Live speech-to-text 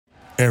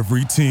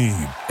Every team,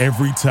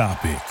 every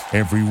topic,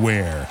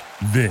 everywhere.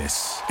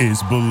 This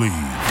is Believe.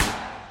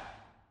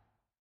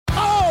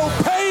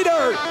 Oh, pay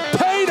dirt!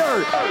 Pay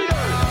dirt!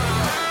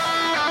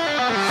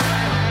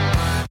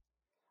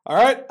 All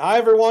right. Hi,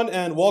 everyone,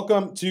 and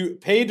welcome to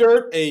Pay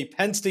Dirt, a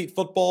Penn State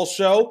football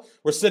show.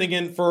 We're sitting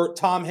in for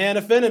Tom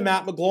Hannafin and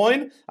Matt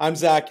McGloin. I'm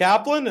Zach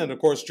Kaplan, and of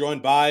course,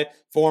 joined by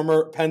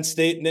former Penn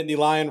State Nittany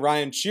Lion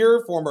Ryan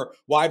Shearer, former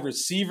wide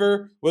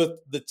receiver with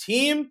the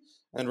team.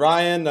 And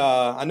Ryan,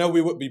 I know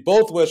we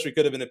both wish we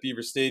could have been at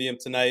Beaver Stadium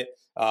tonight,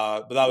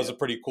 but that was a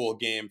pretty cool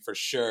game for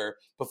sure.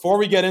 Before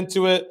we get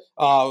into it,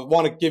 I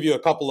want to give you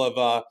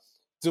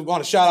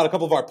want to shout out a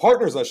couple of our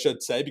partners, I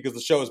should say, because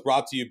the show is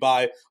brought to you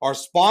by our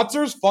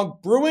sponsors,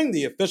 Funk Brewing,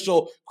 the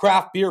official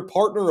craft beer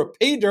partner of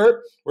Pay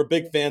Dirt. We're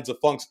big fans of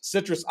Funk's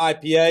Citrus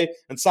IPA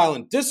and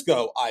Silent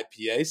Disco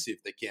IPA. See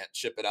if they can't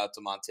ship it out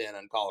to Montana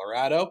and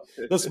Colorado.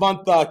 This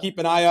month, keep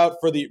an eye out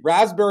for the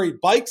Raspberry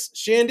Bikes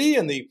Shandy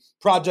and the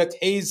Project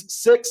Haze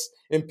 6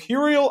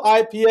 Imperial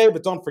IPA.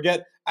 But don't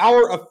forget,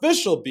 our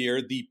official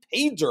beer, the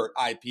Pay Dirt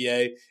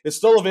IPA, is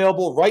still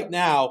available right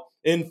now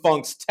in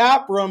Funk's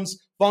tap rooms.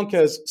 Funk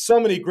has so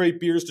many great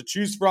beers to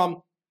choose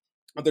from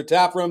at their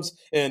tap rooms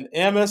in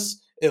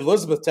Amos,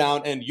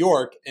 Elizabethtown, and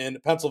York. In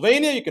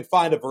Pennsylvania, you can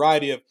find a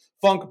variety of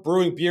Funk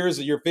Brewing beers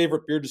at your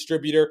favorite beer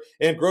distributor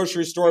and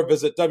grocery store.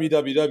 Visit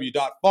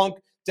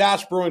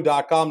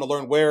www.funk-brewing.com to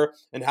learn where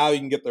and how you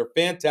can get their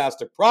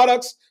fantastic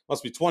products.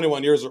 Must be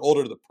 21 years or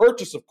older to the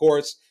purchase, of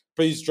course.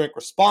 Please drink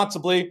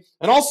responsibly.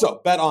 And also,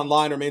 Bet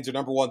Online remains your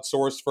number one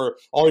source for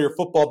all your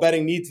football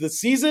betting needs this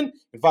season. You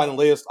can find the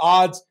latest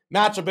odds,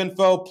 matchup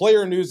info,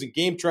 player news, and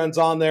game trends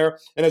on there.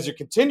 And as your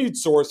continued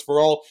source for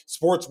all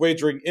sports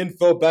wagering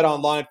info, Bet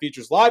Online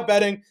features live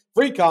betting,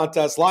 free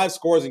contests, live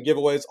scores, and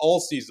giveaways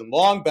all season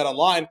long. Bet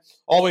Online,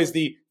 always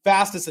the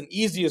fastest and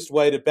easiest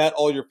way to bet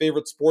all your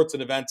favorite sports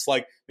and events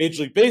like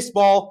Major League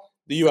Baseball,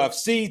 the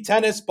UFC,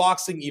 tennis,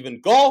 boxing, even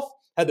golf.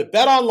 Head to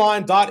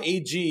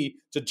betonline.ag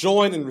to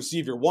join and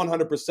receive your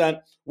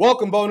 100%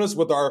 welcome bonus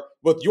with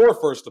your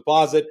first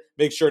deposit.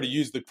 Make sure to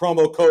use the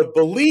promo code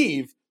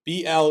BELIEVE,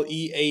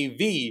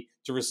 BLEAV,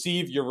 to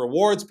receive your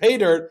rewards. Pay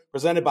Dirt,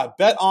 presented by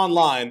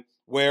BetOnline,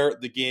 where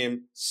the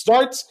game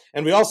starts.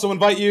 And we also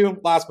invite you,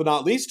 last but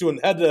not least, to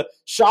head to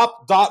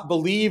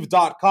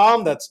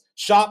shop.believe.com. That's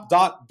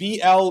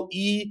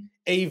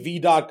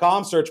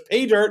shop.beleav.com. Search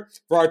Pay Dirt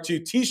for our two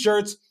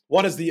t-shirts.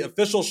 One is the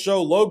official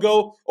show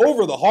logo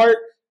over the heart.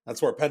 That's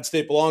where Penn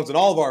State belongs in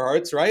all of our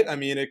hearts, right? I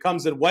mean, it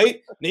comes in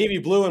white, navy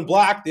blue, and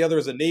black. The other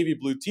is a navy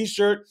blue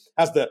t-shirt.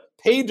 Has the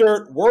Pay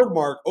Dirt word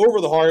mark over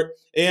the heart.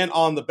 And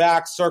on the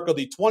back, circle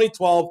the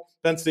 2012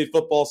 Penn State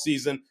football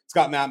season. It's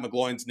got Matt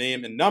McGloin's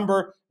name and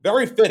number.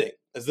 Very fitting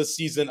as this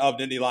season of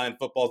Nittany Lion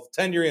football is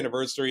the 10-year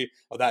anniversary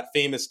of that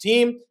famous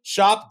team.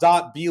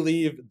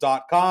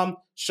 Shop.believe.com.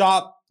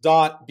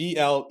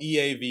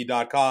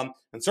 Shop.beleav.com.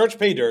 And search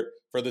Pay Dirt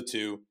for the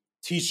two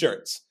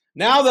t-shirts.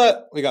 Now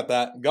that we got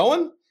that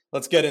going,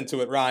 let's get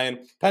into it,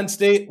 Ryan. Penn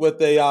State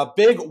with a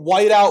big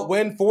whiteout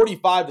win,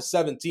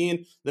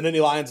 45-17. The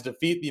Nittany Lions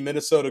defeat the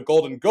Minnesota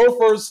Golden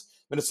Gophers.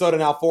 Minnesota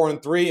now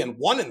 4-3 and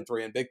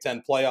 1-3 in Big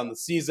Ten play on the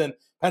season.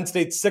 Penn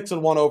State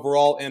 6-1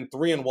 overall and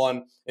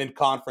 3-1 in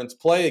conference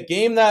play. A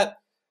game that,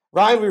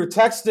 Ryan, we were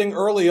texting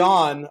early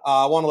on.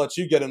 I want to let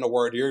you get in a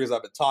word here because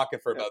I've been talking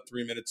for about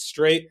 3 minutes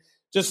straight.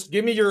 Just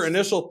give me your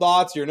initial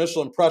thoughts, your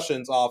initial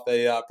impressions off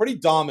a pretty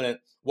dominant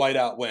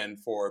whiteout win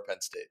for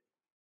Penn State.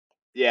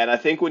 Yeah, and I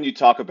think when you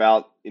talk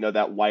about,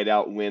 that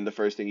whiteout win, the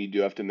first thing you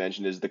do have to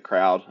mention is the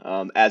crowd.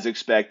 As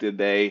expected,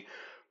 they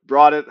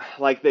brought it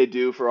like they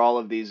do for all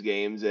of these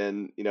games.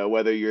 And,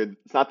 whether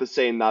it's not the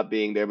same not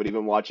being there, but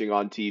even watching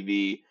on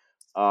TV,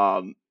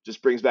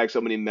 just brings back so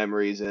many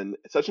memories and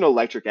it's such an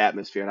electric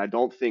atmosphere. And I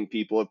don't think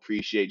people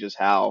appreciate just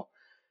how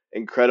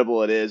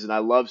incredible it is. And I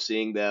love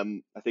seeing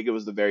them. I think it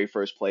was the very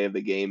first play of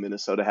the game.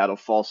 Minnesota had a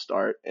false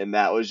start, and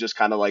that was just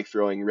kind of like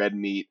throwing red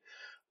meat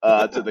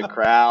to the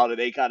crowd, and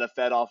they kind of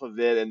fed off of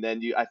it. And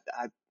then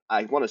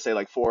I want to say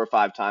like 4 or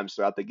 5 times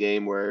throughout the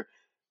game where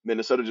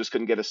Minnesota just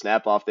couldn't get a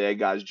snap off. They had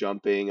guys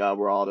jumping.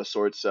 We're all out of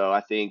sorts. So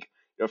I think,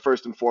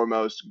 first and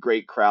foremost,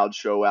 great crowd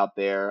show out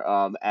there,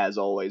 as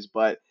always.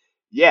 But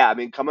yeah, I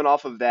mean, coming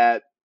off of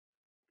that,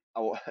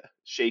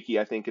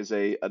 shaky, I think is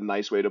a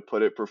nice way to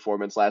put it,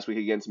 performance last week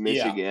against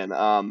Michigan.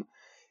 Yeah.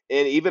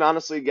 And even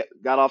honestly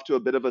got off to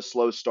a bit of a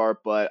slow start,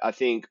 but I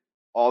think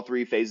all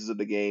 3 phases of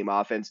the game,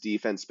 offense,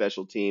 defense,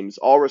 special teams,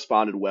 all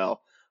responded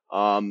well,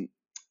 and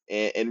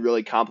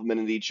really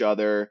complemented each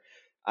other.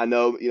 I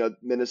know,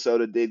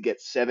 Minnesota did get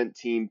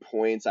 17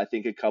 points. I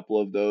think a couple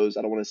of those,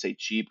 I don't want to say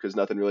cheap because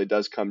nothing really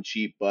does come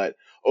cheap, but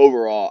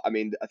overall, I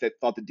mean, I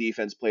thought the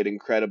defense played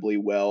incredibly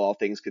well, all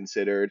things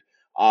considered.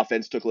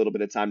 Offense took a little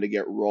bit of time to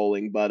get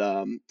rolling, but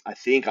I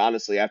think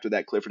honestly after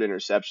that Clifford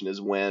interception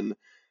is when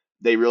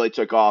they really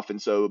took off.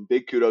 And so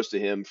big kudos to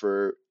him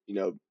for,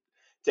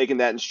 taking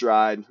that in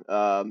stride,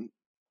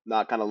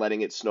 not kind of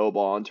letting it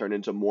snowball and turn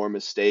into more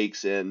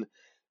mistakes, and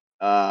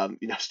all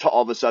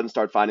of a sudden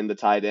start finding the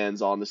tight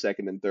ends all in the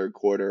second and third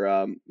quarter,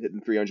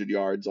 hitting 300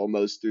 yards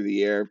almost through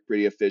the air,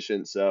 pretty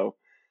efficient. So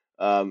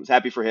was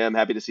happy for him.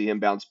 Happy to see him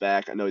bounce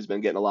back. I know he's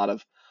been getting a lot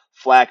of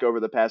flack over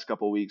the past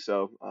couple of weeks,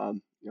 so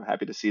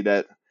happy to see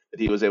that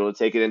he was able to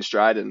take it in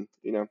stride and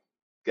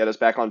get us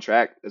back on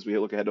track as we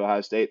look ahead to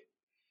Ohio State.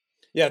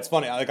 Yeah, it's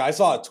funny. Like I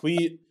saw a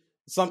tweet,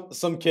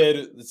 some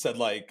kid that said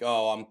like,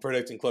 "Oh, I'm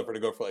predicting Clifford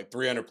to go for like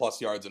 300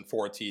 plus yards and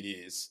 4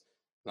 TDs,"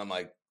 and I'm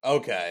like,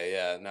 "Okay,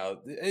 yeah, no,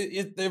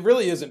 it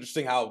really is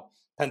interesting how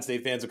Penn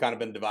State fans have kind of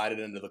been divided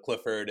into the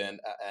Clifford and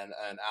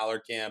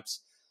Allard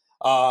camps."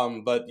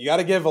 But you got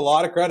to give a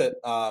lot of credit.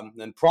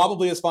 And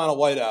probably his final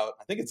whiteout.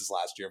 I think it's his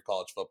last year of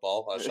college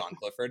football, Sean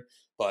Clifford.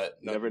 But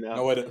Never know.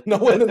 no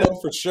way to know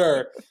for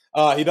sure.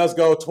 He does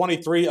go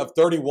 23 of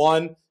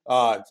 31.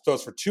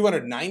 Throws for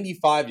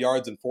 295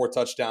 yards and 4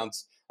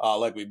 touchdowns.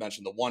 Like we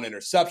mentioned, the 1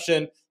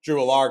 interception.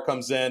 Drew Allard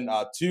comes in,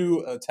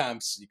 2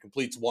 attempts. He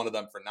completes 1 of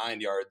them for 9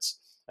 yards.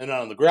 And then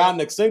on the ground,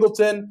 Nick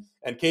Singleton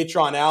and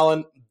Katron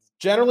Allen,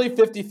 generally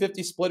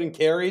 50-50 split in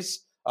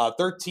carries.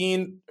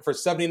 13 for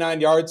 79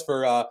 yards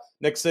for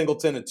Nick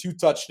Singleton and 2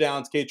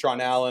 touchdowns.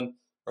 Katron Allen,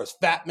 or his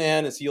Fat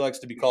Man, as he likes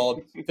to be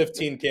called,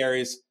 15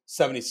 carries,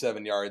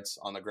 77 yards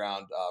on the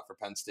ground for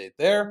Penn State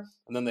there.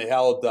 And then they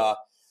held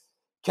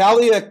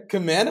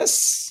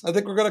Kaliakmanis, I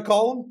think we're going to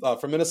call him,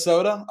 from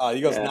Minnesota.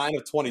 He goes 9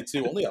 of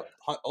 22,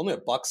 only a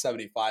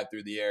 $175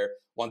 through the air,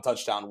 1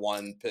 touchdown,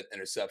 1 pit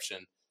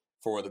interception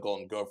for the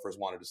Golden Gophers.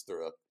 Wanted to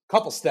throw a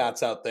couple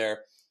stats out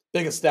there.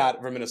 Biggest stat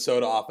for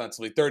Minnesota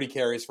offensively, 30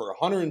 carries for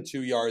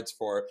 102 yards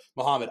for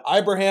Mohamed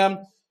Ibrahim,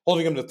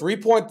 holding him to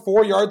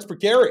 3.4 yards per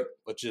carry,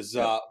 which is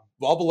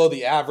well below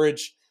the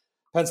average.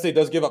 Penn State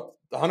does give up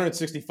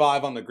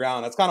 165 on the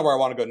ground. That's kind of where I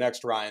want to go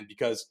next, Ryan,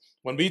 because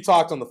when we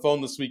talked on the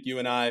phone this week, you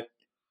and I,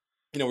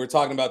 we were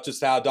talking about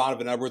just how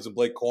Donovan Edwards and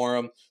Blake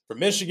Corum from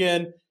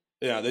Michigan,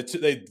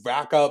 they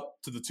rack up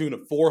to the tune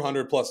of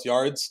 400 plus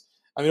yards.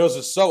 I mean, it was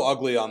just so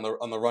ugly on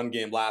the run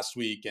game last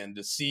week, and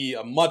to see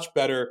a much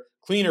better,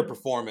 cleaner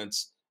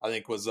performance, I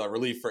think, was a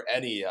relief for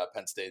any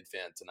Penn State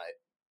fan tonight.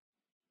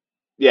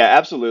 Yeah,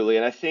 absolutely.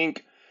 And I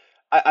think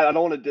I don't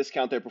want to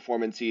discount their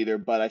performance either,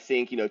 but I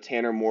think,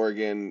 Tanner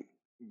Morgan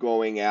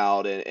going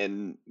out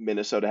and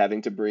Minnesota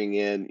having to bring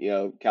in,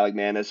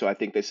 Kaliakmanis. So I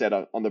think they said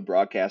on the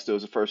broadcast it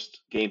was the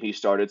first game he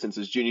started since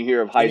his junior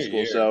year of high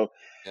school. So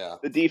yeah,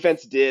 the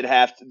defense did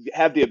have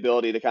the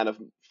ability to kind of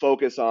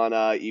focus on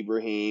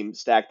Ibrahim,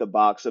 stack the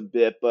box a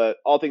bit. But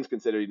all things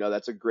considered,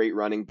 that's a great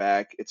running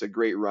back. It's a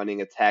great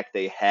running attack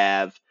they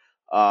have.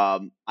 I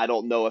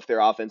don't know if their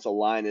offensive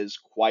line is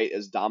quite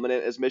as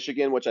dominant as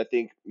Michigan, which I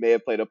think may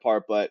have played a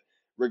part, but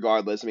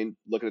regardless, I mean,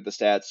 looking at the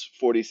stats,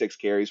 46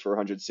 carries for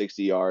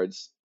 160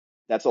 yards.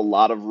 That's a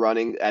lot of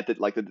running at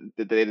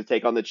the day to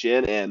take on the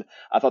chin, and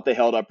I thought they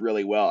held up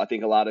really well. I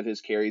think a lot of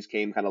his carries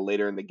came kind of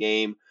later in the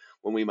game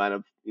when we might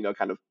have,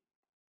 kind of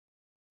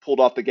pulled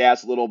off the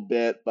gas a little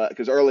bit, but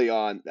because early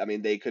on, I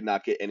mean, they could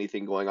not get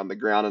anything going on the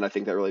ground, and I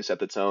think that really set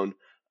the tone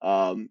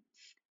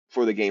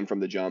for the game from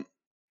the jump.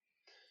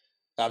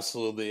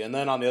 Absolutely. And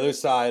then on the other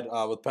side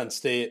with Penn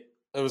State,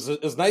 it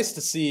was nice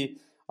to see.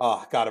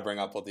 I got to bring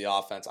up with the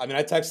offense. I mean,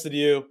 I texted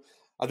you.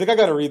 I think I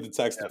got to read the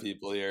text to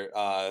people here.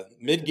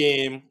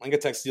 Mid-game, I think I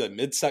texted you like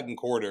mid-second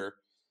quarter,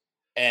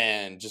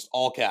 and just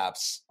all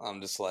caps. I'm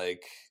just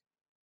like,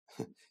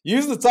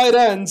 use the tight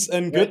ends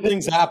and good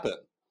things happen.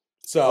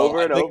 So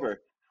over and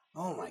over.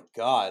 Oh my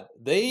God.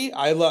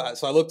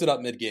 So I looked it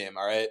up mid-game,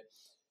 all right?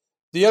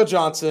 Theo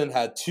Johnson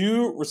had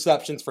 2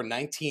 receptions for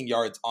 19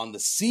 yards on the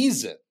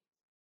season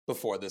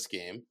before this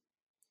game.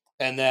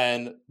 And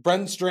then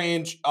Brenton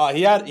Strange,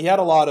 he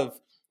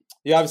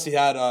obviously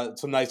had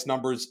some nice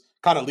numbers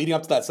kind of leading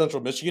up to that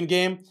Central Michigan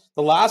game.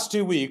 The last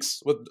 2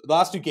 games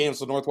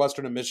with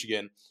Northwestern and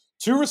Michigan,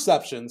 2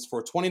 receptions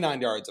for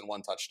 29 yards and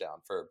 1 touchdown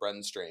for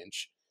Brenton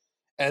Strange.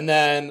 And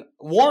then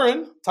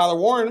Tyler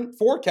Warren,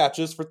 4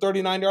 catches for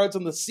 39 yards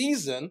in the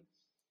season.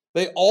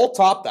 They all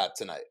topped that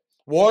tonight.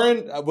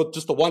 Warren with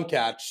just the 1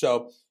 catch.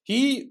 So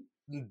he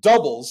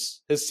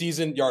doubles his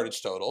season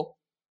yardage total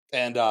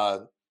and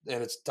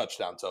his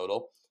touchdown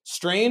total.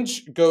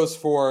 Strange goes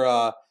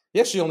for he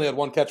actually only had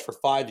 1 catch for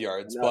 5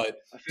 yards, but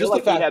I feel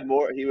like he had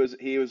more. He was.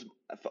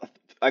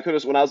 I could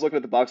have, when I was looking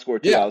at the box score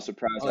too, I was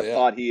surprised. I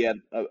thought he had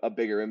a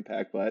bigger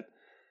impact, but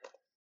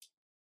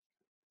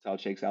that's how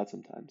it shakes out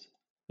sometimes.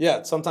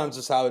 Yeah, sometimes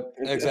just how it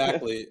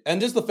exactly. And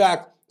just the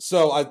fact,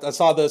 so I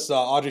saw this,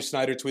 Audrey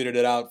Snyder tweeted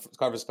it out,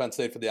 covers Penn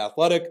State for The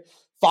Athletic.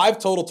 5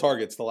 total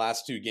targets the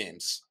last 2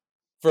 games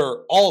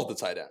for all of the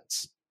tight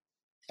ends.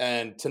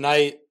 And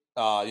tonight,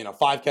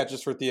 5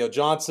 catches for Theo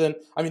Johnson.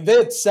 I mean, they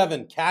had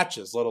 7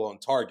 catches, let alone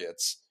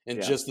targets,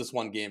 in just this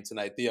one game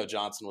tonight. Theo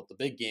Johnson with the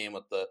big game,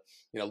 with the,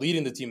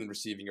 leading the team in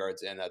receiving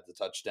yards and had the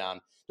touchdown.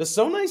 Just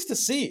so nice to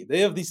see. They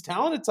have these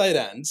talented tight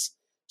ends.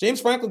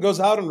 James Franklin goes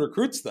out and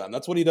recruits them.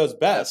 That's what he does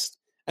best.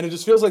 And it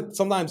just feels like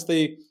sometimes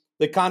they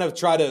kind of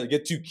try to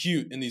get too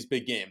cute in these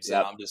big games.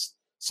 And I'm just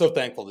so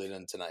thankful they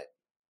didn't tonight.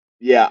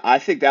 Yeah, I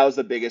think that was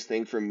the biggest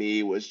thing for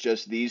me was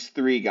just these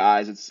 3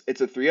 guys.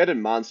 It's a 3-headed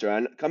monster.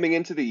 And coming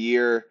into the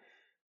year,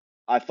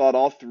 I thought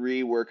all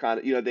 3 were kind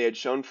of, they had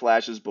shown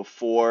flashes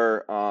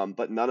before,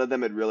 but none of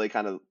them had really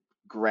kind of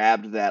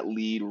grabbed that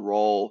lead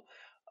role.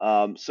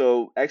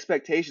 So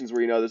expectations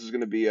were, this is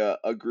going to be a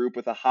group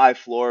with a high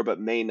floor, but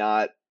may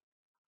not,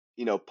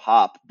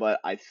 pop. But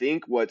I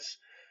think what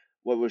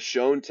was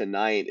shown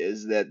tonight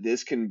is that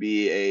this can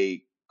be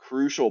a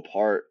crucial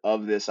part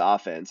of this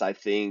offense. I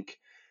think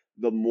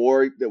the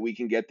more that we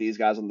can get these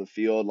guys on the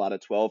field, a lot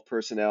of 12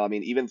 personnel, I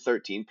mean, even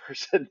 13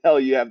 personnel,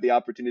 you have the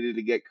opportunity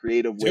to get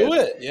creative Do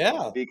with. it,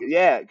 yeah.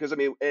 Yeah, because I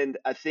mean, and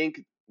I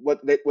think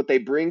what they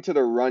bring to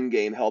the run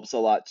game helps a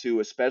lot too,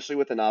 especially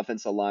with an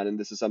offensive line. And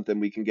this is something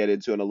we can get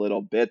into in a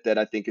little bit that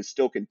I think is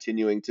still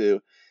continuing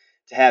to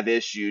have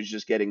issues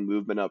just getting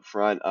movement up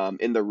front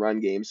in the run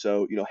game.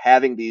 So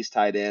having these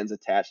tight ends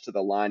attached to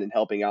the line and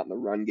helping out in the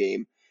run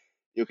game,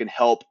 you can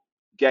help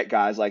get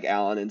guys like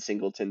Allen and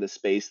Singleton the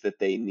space that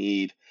they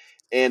need.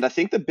 And I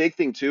think the big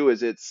thing too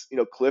is it's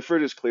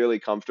Clifford is clearly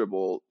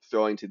comfortable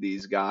throwing to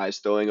these guys,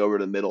 throwing over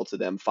the middle to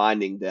them,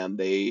 finding them.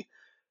 They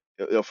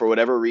for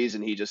whatever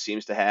reason he just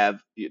seems to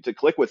have to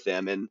click with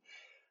them. And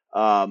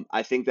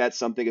I think that's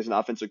something as an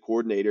offensive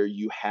coordinator,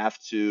 you have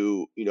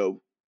to,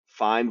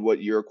 find what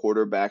your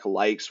quarterback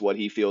likes, what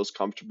he feels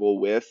comfortable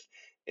with,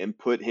 and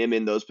put him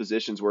in those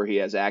positions where he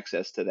has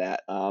access to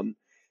that.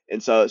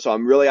 And so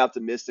I'm really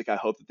optimistic. I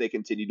hope that they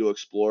continue to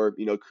explore,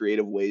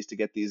 creative ways to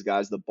get these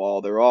guys the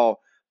ball. They're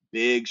all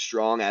big,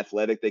 strong,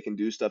 athletic. They can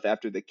do stuff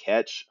after the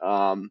catch.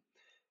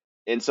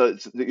 And so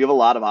you have a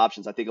lot of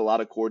options. I think a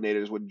lot of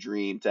coordinators would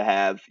dream to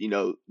have,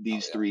 Oh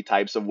these yeah. three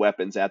types of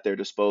weapons at their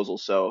disposal.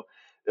 So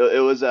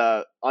it was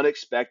a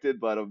unexpected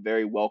but a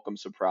very welcome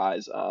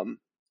surprise.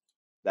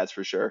 That's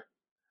for sure.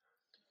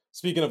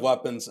 Speaking of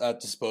weapons at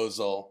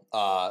disposal,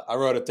 I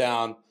wrote it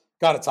down.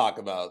 Got to talk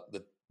about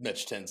the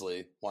Mitch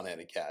Tinsley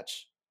one-handed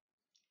catch.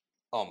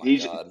 Oh my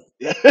He's god.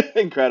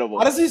 incredible.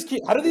 How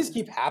do these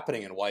keep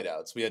happening in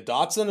whiteouts? We had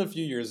Dotson a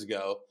few years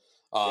ago.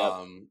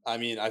 Yep. I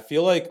mean, I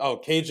feel like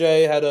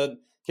KJ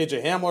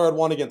Hamler had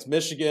one against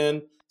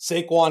Michigan.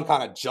 Saquon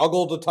kind of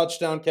juggled a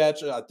touchdown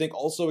catch, I think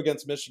also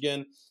against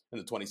Michigan in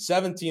the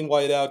 2017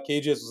 whiteout.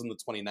 KJ's was in the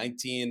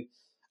 2019.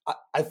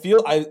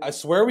 I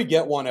swear we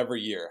get one every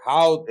year.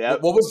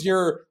 Yep. What was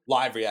your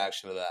live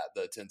reaction to that?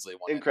 The Tinsley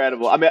one-handed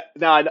Incredible. catch. I mean,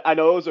 now I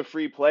know it was a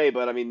free play,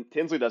 but I mean,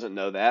 Tinsley doesn't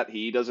know that.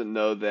 He doesn't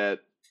know that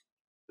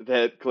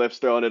Cliff's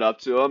throwing it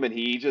up to him, and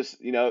he just,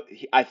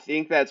 I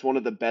think that's one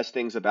of the best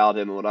things about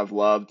him, and what I've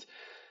loved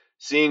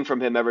seeing from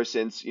him ever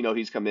since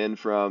he's come in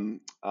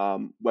from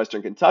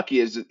Western Kentucky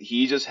is that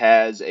he just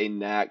has a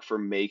knack for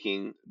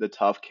making the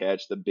tough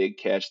catch, the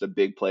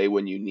big play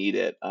when you need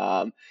it.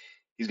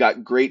 He's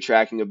got great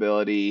tracking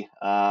ability,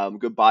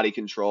 good body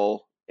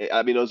control.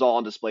 I mean, it was all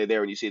on display there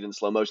when you see it in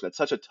slow motion. That's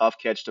such a tough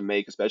catch to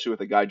make, especially with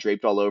a guy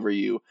draped all over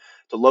you,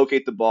 to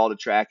locate the ball, to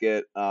track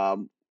it,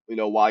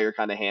 while you're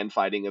kind of hand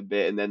fighting a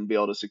bit, and then be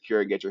able to secure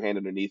and get your hand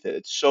underneath it.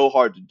 It's so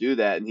hard to do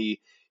that, and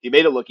he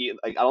made it look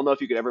like I don't know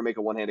if you could ever make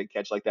a one-handed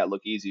catch like that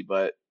look easy,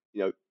 but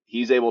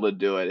he's able to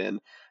do it, and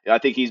I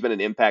think he's been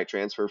an impact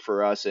transfer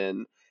for us,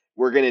 and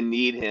we're going to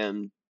need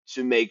him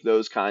to make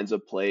those kinds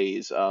of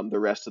plays the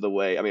rest of the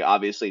way. I mean,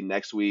 obviously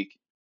next week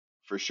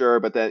for sure,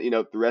 but then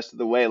the rest of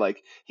the way,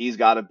 like he's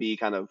got to be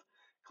kind of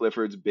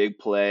Clifford's big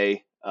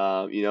play.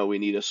 We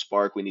need a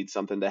spark, we need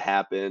something to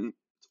happen.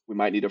 We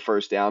might need a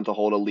first down to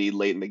hold a lead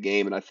late in the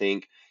game, and I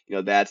think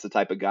that's the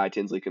type of guy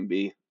Tinsley can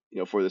be,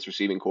 for this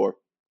receiving core.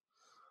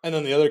 And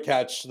then the other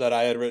catch that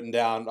I had written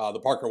down, the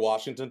Parker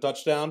Washington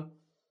touchdown, felt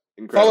like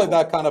Incredible.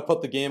 that kind of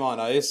put the game on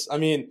ice. I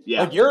mean,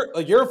 Yeah.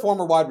 you're a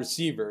former wide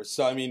receiver,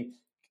 so I mean,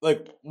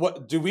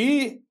 what do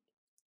we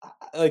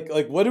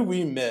what do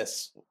we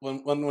miss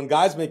when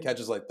guys make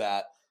catches like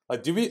that?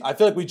 Like, do we? I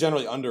feel like we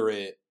generally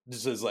underrate,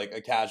 just as like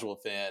a casual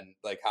fan,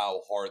 like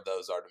how hard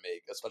those are to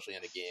make, especially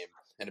in a game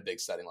in a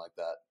big setting like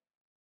that.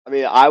 I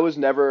mean, I was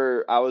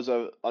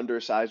a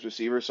undersized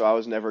receiver, so I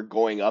was never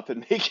going up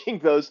and making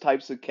those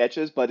types of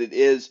catches, but it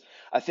is,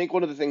 I think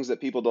one of the things that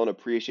people don't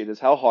appreciate is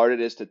how hard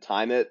it is to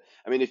time it.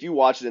 I mean, if you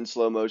watch it in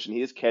slow motion,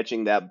 he is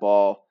catching that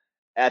ball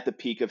at the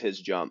peak of his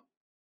jump.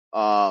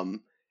 Um,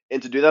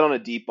 and to do that on a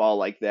deep ball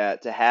like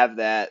that, to have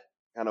that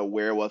kind of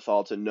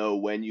wherewithal to know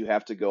when you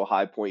have to go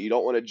high point, you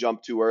don't want to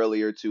jump too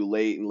early or too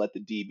late and let the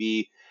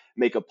DB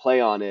make a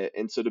play on it.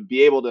 And so to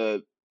be able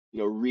to,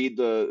 read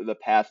the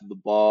path of the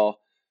ball,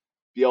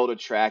 be able to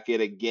track it.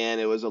 Again,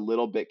 it was a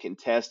little bit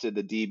contested.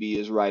 The DB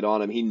is right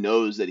on him. He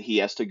knows that he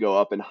has to go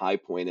up and high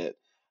point it.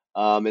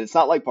 And it's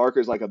not like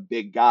Parker's like a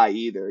big guy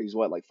either. He's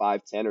what, like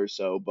 5'10" or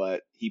so,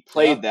 but he Yeah,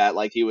 played that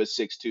like he was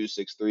 6'2",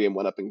 6'3", and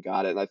went up and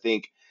got it. And I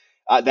think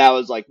that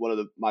was like one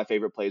of my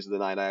favorite plays of the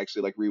night. I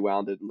actually like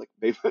rewound it and like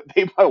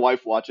made my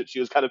wife watch it.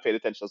 She was kind of paying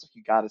attention. I was like,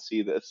 you got to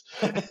see this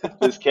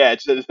this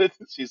catch.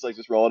 She's like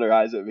just rolling her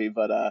eyes at me,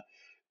 but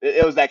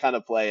it was that kind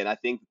of play. And I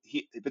think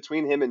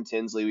between him and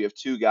Tinsley, we have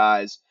two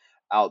guys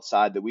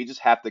outside that we just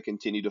have to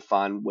continue to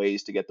find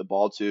ways to get the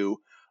ball to,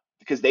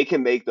 because they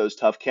can make those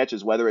tough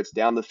catches, whether it's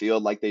down the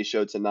field like they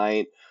showed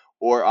tonight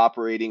or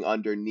operating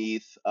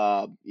underneath,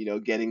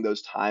 getting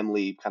those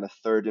timely kind of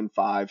 3rd and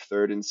 5,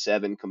 3rd and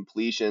 7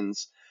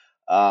 completions.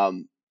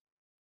 Um,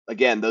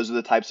 Again, those are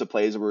the types of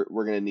plays we're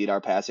going to need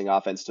our passing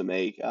offense to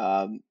make,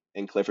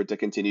 and Clifford to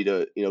continue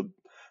to,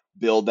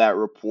 build that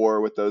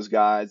rapport with those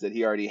guys that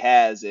he already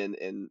has,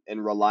 and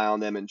rely on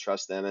them and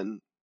trust them.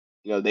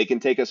 And they can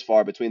take us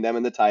far between them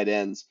and the tight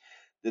ends.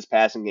 This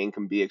passing game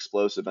can be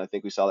explosive. I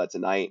think we saw that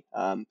tonight.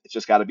 It's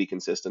just got to be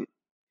consistent.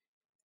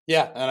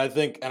 Yeah, and I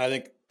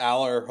think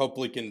Aller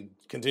hopefully can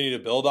continue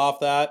to build off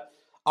that.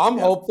 I'm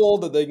Yeah. hopeful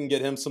that they can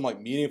get him some like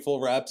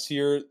meaningful reps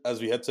here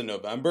as we head to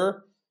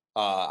November.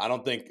 I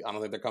don't think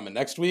they're coming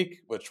next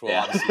week, which will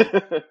Yeah.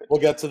 obviously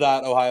we'll get to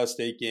that Ohio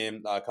State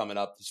game coming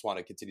up. Just want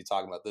to continue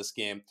talking about this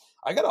game.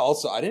 I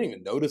didn't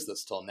even notice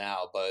this till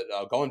now,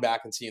 but going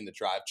back and seeing the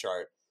drive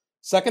chart,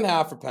 second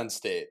half for Penn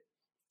State.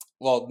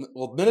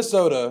 Well,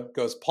 Minnesota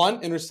goes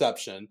punt,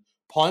 interception,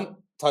 punt,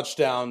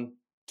 touchdown,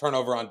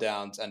 turnover on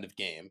downs, end of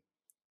game.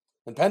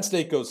 And Penn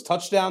State goes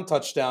touchdown,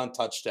 touchdown,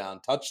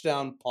 touchdown,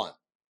 touchdown, punt.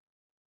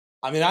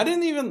 I mean, I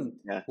didn't even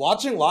Yeah.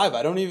 watching live.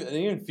 I didn't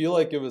even feel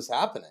like it was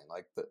happening.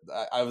 Like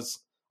I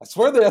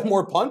swear they had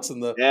more punts in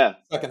the Yeah.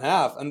 second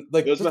half, and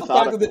like It was just the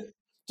fact methodical.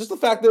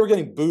 that they were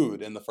getting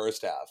booed in the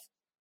first half,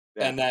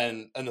 Yeah. and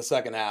then in the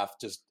second half,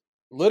 just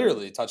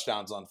literally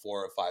touchdowns on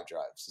 4 of 5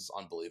 drives is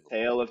unbelievable.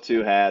 Tale of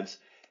two halves.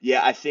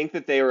 Yeah, I think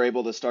that they were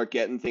able to start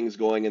getting things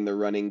going in the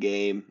running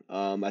game.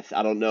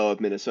 I don't know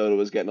if Minnesota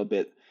was getting a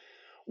bit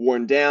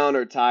worn down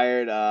or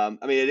tired. I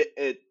mean,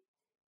 it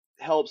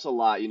helps a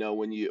lot,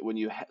 when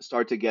you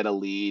start to get a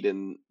lead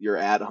and you're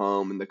at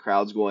home and the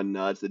crowd's going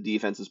nuts, the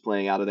defense is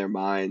playing out of their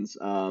minds.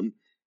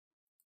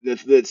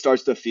 It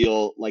starts to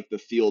feel like the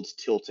field's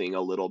tilting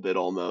a little bit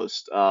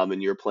almost,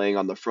 and you're playing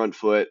on the front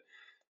foot.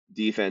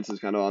 Defense is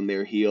kind of on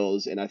their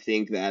heels, and I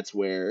think that's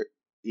where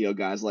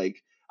guys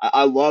like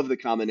I love the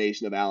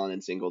combination of Allen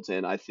and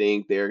Singleton. I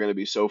think they're going to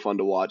be so fun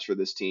to watch for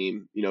this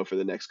team, for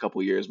the next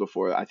couple years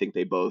before I think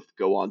they both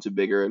go on to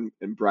bigger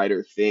and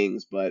brighter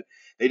things. But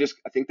I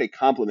think they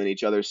complement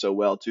each other so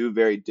well. Two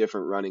very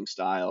different running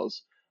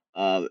styles,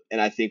 and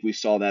I think we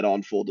saw that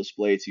on full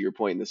display. To your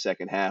point, in the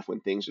second half, when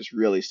things just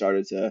really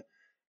started to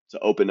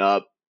open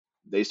up,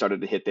 they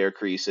started to hit their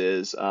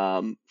creases,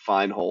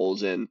 find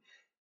holes,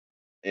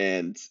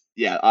 and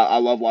yeah, I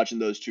love watching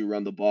those two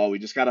run the ball. We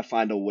just got to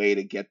find a way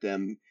to get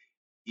them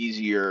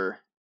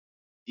easier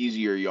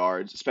easier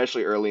yards,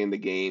 especially early in the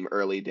game,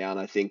 early down.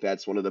 I think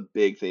that's one of the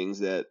big things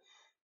that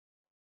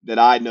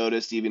I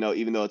noticed. Even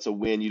though it's a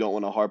win, you don't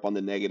want to harp on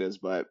the negatives,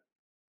 but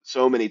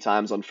so many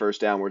times on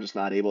first down, we're just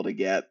not able to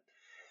get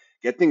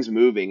things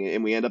moving,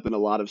 and we end up in a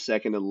lot of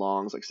second and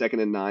longs, like second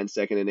and nine,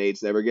 second and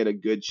eights. Never get a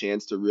good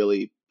chance to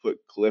really put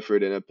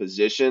Clifford in a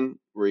position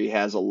where he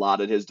has a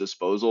lot at his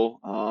disposal.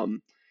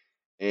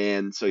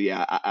 And so,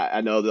 yeah, I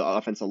know the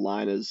offensive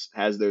line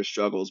has their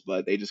struggles,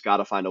 but they just got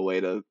to find a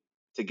way to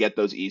get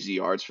those easy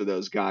yards for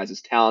those guys.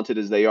 As talented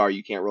as they are,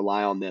 you can't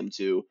rely on them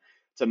to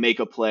make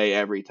a play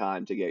every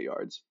time to get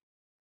yards.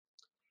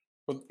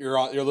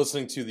 You're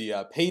listening to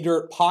the Pay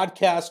Dirt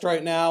podcast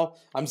right now.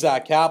 I'm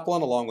Zach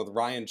Kaplan along with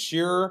Ryan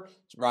Shearer.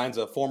 Ryan's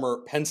a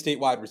former Penn State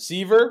wide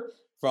receiver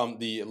from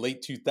the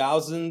late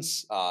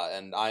 2000s,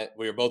 and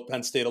we are both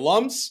Penn State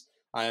alums.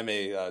 I am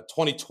a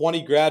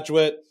 2020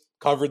 graduate,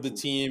 covered the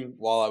team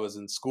while I was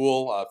in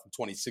school from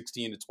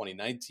 2016 to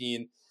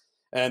 2019.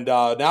 And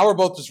now we're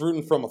both just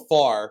rooting from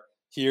afar.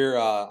 Here,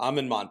 I'm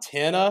in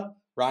Montana.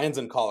 Ryan's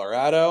in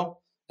Colorado.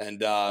 And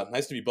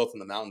nice to be both in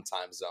the mountain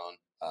time zone.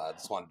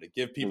 Just wanted to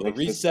give people a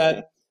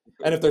reset.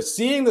 And if they're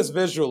seeing this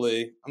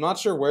visually, I'm not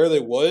sure where they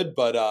would,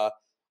 but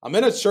I'm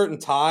in a shirt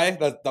and tie.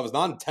 That was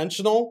not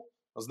intentional.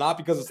 It was not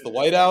because it's the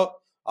whiteout.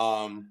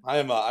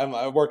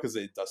 I work as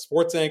a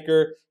sports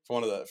anchor for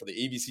the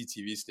ABC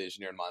TV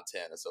station here in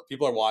Montana. So if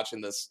people are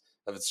watching this,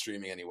 if it's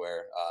streaming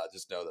anywhere,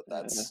 just know that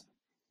that's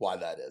why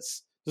that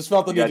is. Just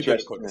felt the need to give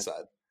a quick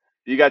aside.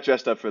 You got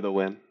dressed up for the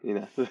win,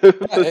 Yeah,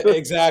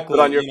 exactly. Put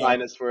on your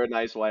finest for a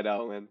nice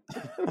whiteout win.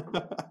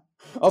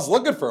 I was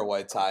looking for a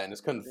white tie and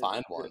just couldn't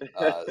find one.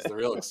 Is the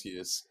real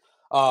excuse.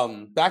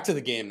 Back to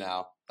the game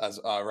now, as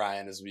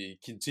Ryan, as we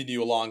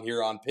continue along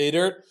here on Pay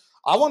Dirt.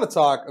 I want to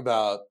talk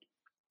about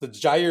the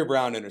Jair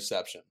Brown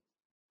interception.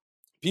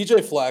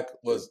 PJ Fleck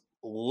was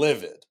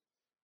livid.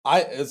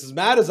 As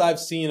mad as I've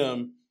seen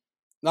him.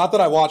 Not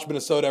that I watch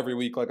Minnesota every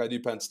week like I do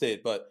Penn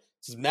State, but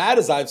as mad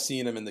as I've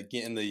seen him in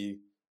the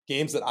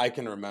games that I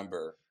can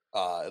remember,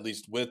 at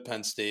least with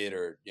Penn State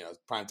or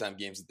primetime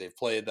games that they've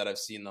played that I've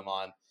seen them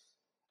on.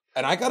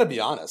 And I got to be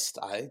honest,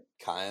 I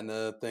kind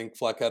of think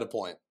Fleck had a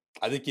point.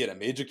 I think he had a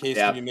major case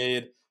to be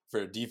made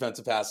for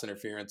defensive pass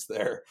interference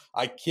there.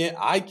 I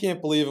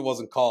can't believe it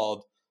wasn't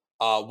called.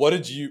 What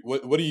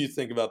do you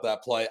think about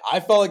that play?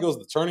 I felt like it was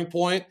the turning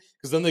point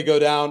because then they go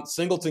down.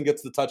 Singleton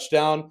gets the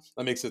touchdown.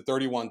 That makes it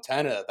 31-10.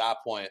 And at that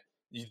point,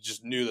 you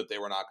just knew that they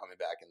were not coming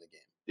back in the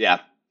game. Yeah.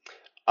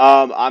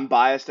 I'm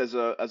biased as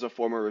a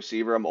former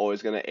receiver. I'm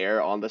always going to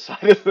err on the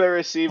side of the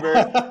receiver.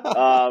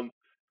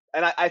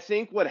 And I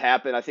think what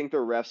happened, I think the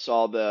ref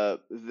saw the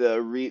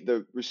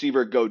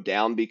receiver go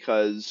down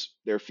because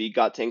their feet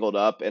got tangled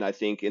up, and I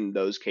think in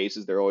those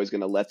cases they're always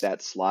going to let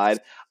that slide.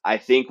 I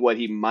think what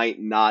he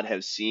might not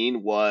have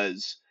seen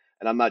was,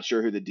 and I'm not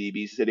sure who the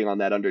DB sitting on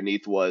that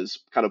underneath was,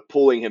 kind of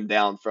pulling him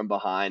down from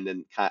behind,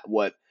 and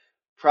what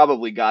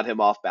probably got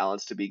him off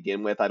balance to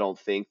begin with. I don't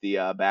think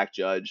the back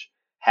judge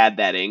had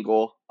that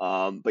angle.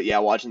 But yeah,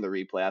 watching the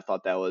replay, I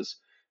thought that was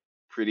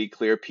pretty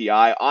clear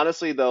PI.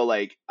 Honestly, though,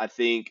 like I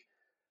think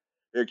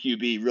their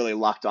QB really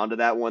locked onto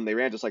that one. They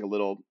ran just like a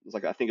little, it was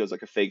like I think it was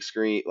like a fake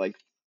screen, like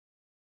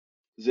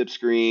zip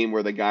screen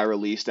where the guy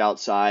released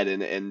outside,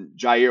 and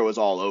Jair was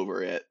all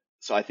over it.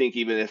 So I think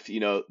even if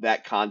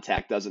that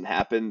contact doesn't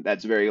happen,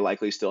 that's very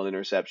likely still an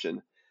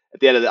interception. At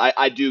the end of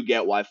I do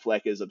get why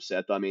Fleck is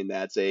upset. Though. I mean,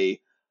 that's a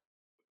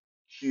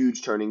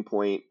huge turning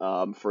point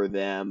for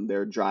them.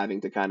 They're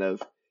driving to kind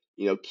of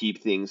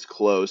keep things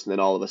close, and then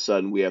all of a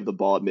sudden we have the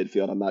ball at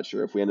midfield. I'm not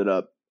sure if we ended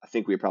up. I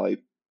think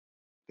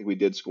we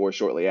did score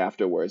shortly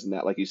afterwards, and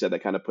that, like you said,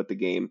 that kind of put the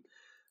game,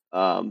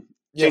 Yeah,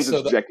 changed the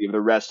so trajectory of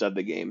the rest of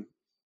the game.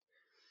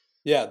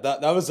 yeah,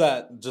 that was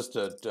at, just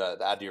to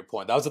add to your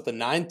point, that was at the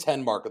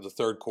 9:10 mark of the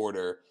third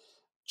quarter.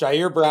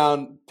 Jair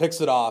Brown picks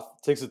it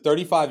off, takes it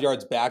 35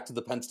 yards back to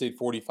the Penn State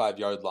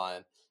 45-yard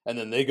line, and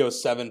then they go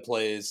 7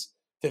 plays,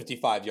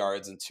 55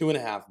 yards in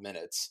 2.5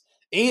 minutes.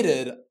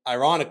 Aided,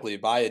 ironically,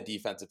 by a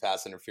defensive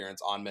pass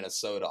interference on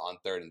Minnesota on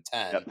 3rd and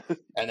 10. Yep.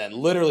 And then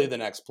literally the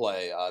next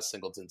play,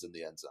 Singleton's in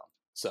the end zone.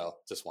 So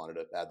just wanted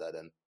to add that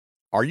in.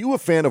 Are you a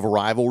fan of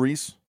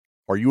rivalries?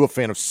 Are you a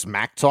fan of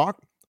smack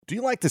talk? Do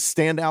you like to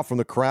stand out from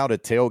the crowd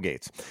at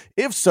tailgates?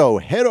 If so,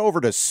 head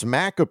over to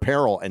Smack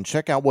Apparel and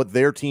check out what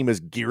their team is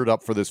geared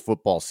up for this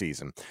football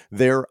season.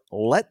 Their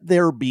Let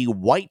There Be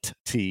White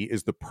tee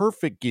is the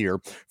perfect gear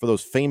for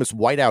those famous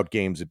whiteout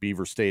games at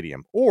Beaver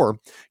Stadium. Or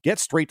get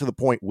straight to the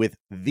point with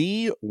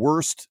the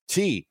worst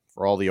tee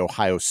for all the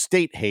Ohio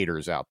State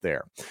haters out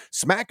there.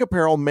 Smack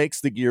Apparel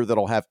makes the gear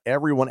that'll have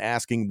everyone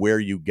asking where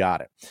you got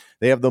it.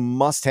 They have the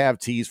must-have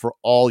tees for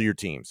all your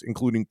teams,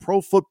 including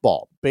pro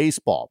football,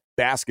 baseball,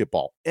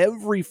 basketball.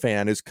 Every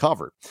fan is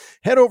covered.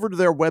 Head over to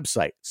their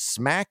website,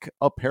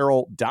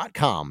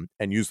 smackapparel.com,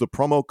 and use the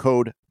promo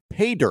code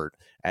PAYDIRT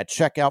at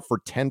checkout for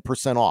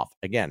 10% off.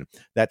 Again,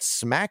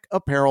 that's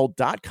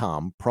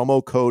smackapparel.com,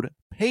 promo code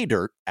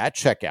PAYDIRT at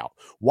checkout.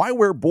 Why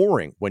wear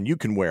boring when you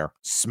can wear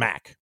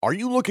smack? Are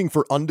you looking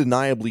for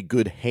undeniably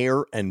good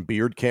hair and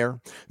beard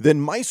care? Then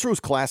Maestro's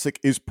Classic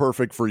is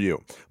perfect for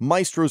you.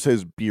 Maestro's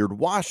has beard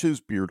washes,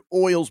 beard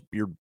oils,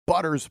 beard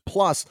butters,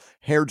 plus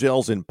hair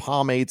gels and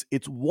pomades.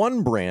 It's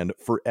one brand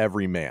for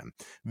every man.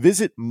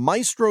 Visit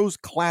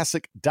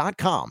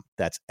maestrosclassic.com.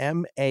 That's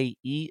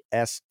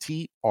MAESTROS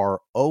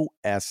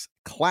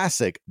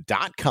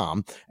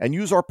classic.com and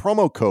use our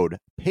promo code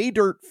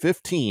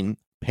PAYDIRT15,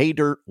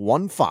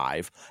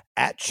 PAYDIRT15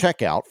 at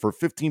checkout for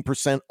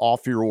 15%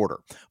 off your order.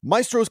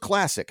 Maestro's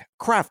Classic,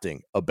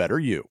 crafting a better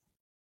you.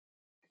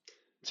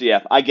 So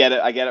yeah, I get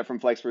it. I get it from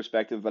Fleck's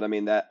perspective, but I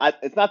mean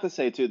it's not to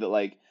say too that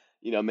like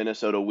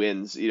Minnesota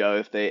wins.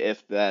 If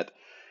that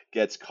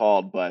gets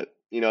called, but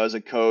as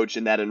a coach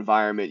in that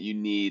environment, you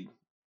need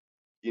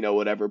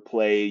whatever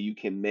play you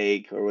can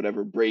make or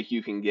whatever break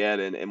you can get,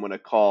 and when a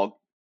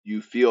call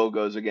you feel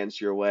goes against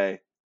your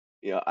way,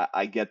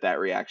 I get that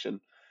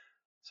reaction.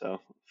 So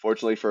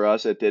fortunately for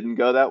us, it didn't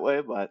go that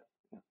way, but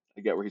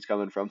I get where he's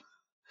coming from.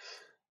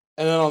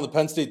 And then on the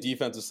Penn State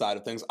defensive side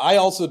of things, I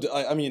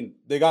mean,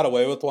 they got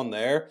away with one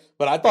there,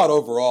 but I thought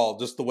overall,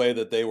 just the way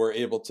that they were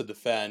able to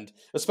defend,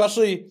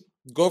 especially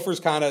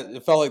Gophers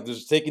it felt like they're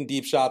just taking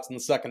deep shots in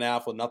the second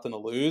half with nothing to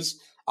lose.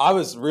 I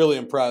was really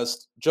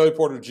impressed. Joey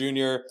Porter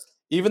Jr.,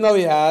 even though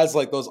he has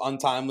like those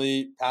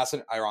untimely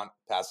ironic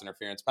pass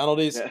interference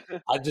penalties, Yeah.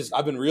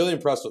 I've been really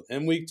impressed with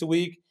him week to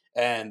week.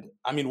 And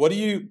I mean, what do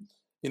you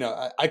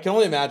I can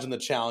only imagine the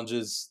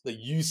challenges that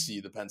you see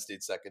the Penn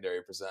State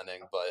secondary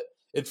presenting, but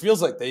it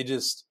feels like they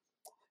just,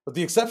 with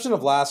the exception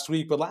of last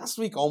week, but last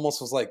week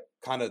almost was like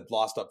kind of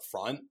lost up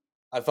front.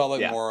 I felt like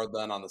Yeah. more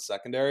than on the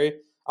secondary.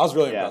 I was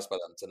really Yeah. impressed by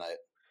them tonight.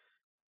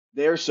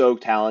 They're so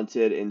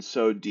talented and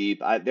so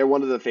deep. They're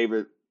one of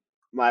the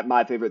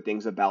my favorite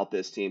things about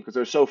this team because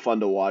they're so fun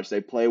to watch. They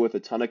play with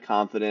a ton of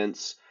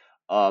confidence.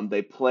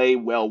 They play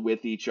well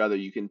with each other.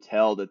 You can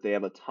tell that they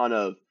have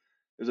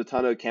there's a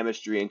ton of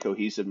chemistry and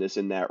cohesiveness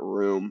in that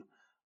room.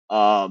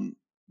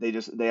 They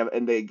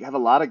have a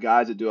lot of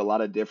guys that do a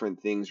lot of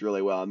different things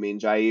really well. I mean,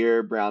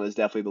 Jair Brown is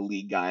definitely the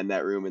lead guy in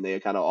that room, and they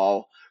kind of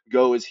all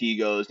go as he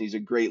goes. And he's a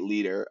great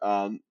leader.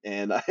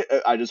 And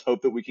I just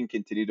hope that we can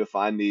continue to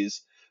find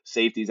these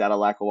safeties out of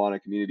Lackawanna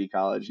Community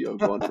College.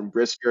 Going from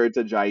Brisker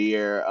to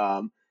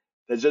Jair.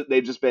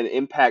 They've just been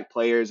impact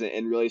players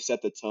and really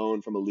set the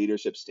tone from a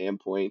leadership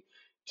standpoint.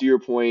 To your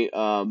point,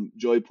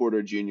 Joey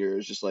Porter Jr.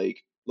 is just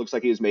like looks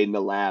like he was made in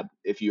the lab.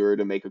 If you were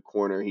to make a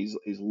corner, he's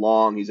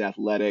long, he's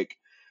athletic.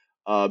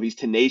 He's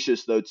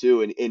tenacious though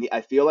too, and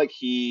I feel like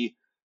he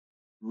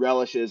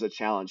relishes a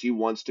challenge. He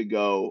wants to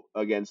go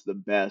against the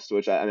best,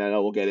 which I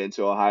know we'll get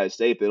into Ohio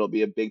State, but it'll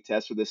be a big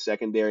test for the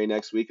secondary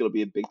next week. It'll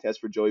be a big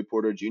test for Joey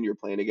Porter Jr.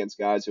 playing against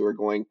guys who are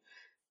going,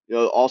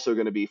 also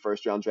going to be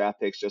first round draft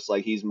picks, just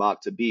like he's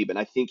mocked to be. But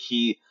I think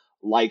he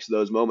likes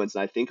those moments,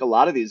 and I think a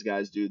lot of these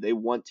guys do. They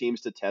want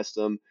teams to test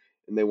them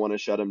and they want to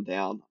shut them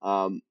down.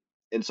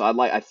 And so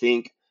I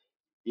think,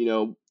 you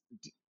know,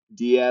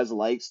 Diaz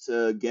likes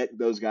to get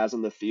those guys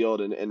on the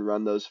field and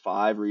run those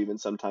 5 or even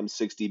sometimes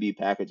 6 DB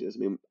packages. I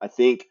mean, I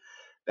think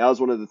that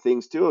was one of the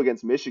things too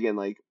against Michigan.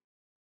 Like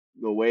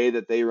the way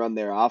that they run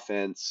their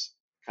offense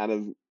kind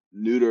of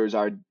neuters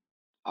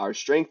our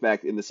strength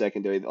back in the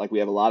secondary. Like we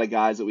have a lot of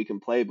guys that we can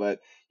play, but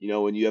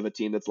when you have a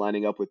team that's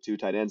lining up with 2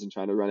 tight ends and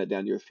trying to run it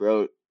down your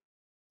throat,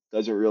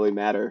 doesn't really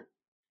matter.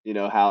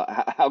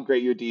 How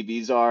great your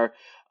DBs are.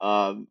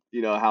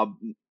 How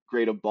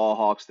great of ball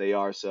hawks they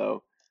are.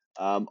 So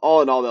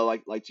all in all, though,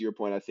 like to your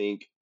point, I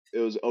think it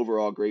was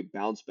overall a great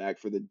bounce back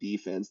for the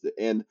defense.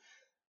 And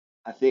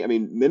I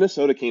mean,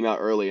 Minnesota came out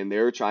early and they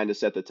were trying to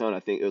set the tone.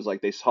 I think it was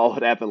like they saw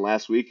what happened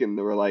last week and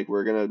they were like,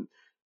 we're gonna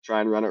try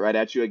and run it right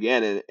at you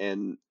again.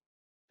 And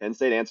Penn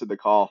State answered the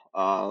call.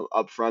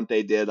 Up front,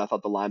 they did. I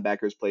thought the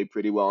linebackers played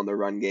pretty well in the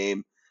run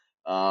game.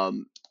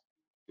 Um,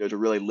 to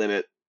really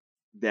limit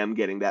them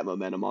getting that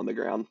momentum on the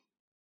ground.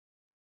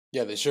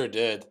 Yeah, they sure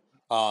did.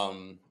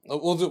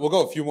 We'll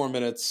go a few more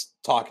minutes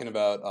talking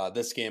about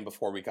this game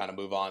before we kind of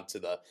move on to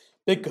the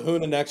big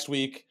Kahuna next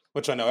week,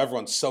 which I know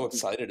everyone's so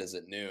excited is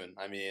at noon.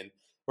 I mean,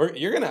 we're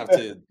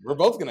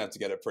both gonna have to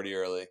get it pretty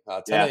early.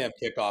 10 a.m.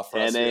 kickoff for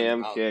us 10 here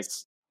in the a.m. kick.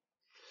 mountains.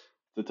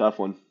 It's a tough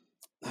one.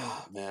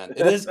 Oh, man,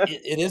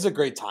 it is a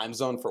great time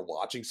zone for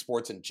watching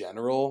sports in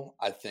general.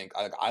 I think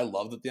I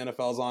love that the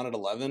NFL is on at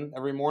 11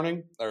 every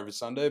morning or every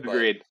Sunday. But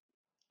Agreed.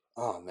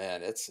 oh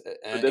man,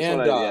 But this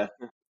one, yeah.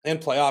 And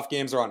playoff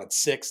games are on at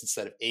 6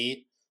 instead of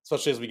 8,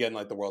 especially as we get in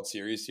like the World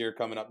Series here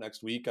coming up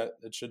next week.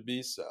 It should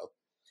be so.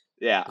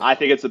 Yeah, I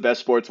think it's the best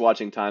sports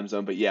watching time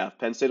zone. But yeah,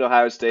 Penn State,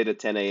 Ohio State at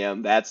 10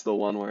 a.m. That's the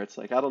one where it's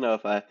like I don't know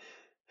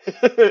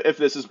if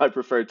this is my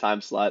preferred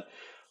time slot.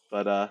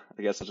 But I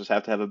guess I'll just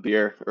have to have a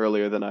beer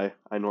earlier than I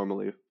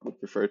normally would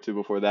prefer to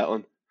before that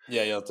one.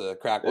 Yeah, you have to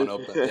crack one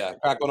open. Yeah,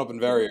 crack one open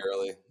very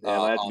early. Yeah,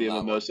 I have to be a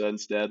mimosa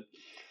instead.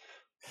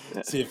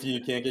 See if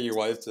you can't get your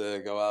wife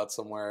to go out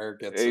somewhere,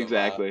 get some,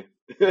 exactly.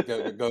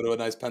 go to a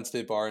nice Penn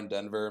State bar in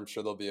Denver. I'm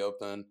sure they'll be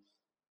open.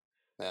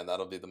 Man,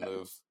 that'll be the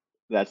move.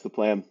 That's the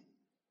plan.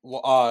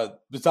 Well,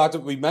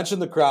 we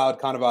mentioned the crowd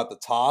kind of at the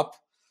top,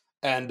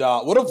 and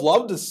would have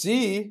loved to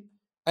see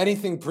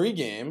anything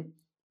pregame.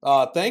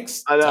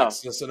 Thanks,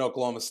 Texas and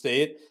Oklahoma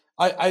State.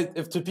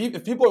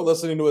 If people are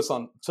listening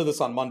to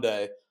this on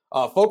Monday,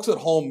 folks at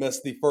home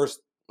missed the first,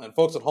 and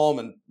folks at home,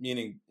 and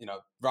meaning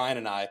Ryan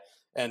and I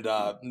and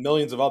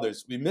millions of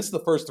others, we missed the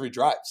first 3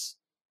 drives,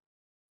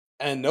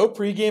 and no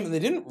pregame, and they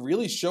didn't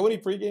really show any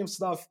pregame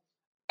stuff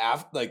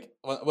after, like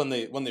when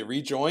they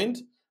rejoined,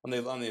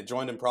 when they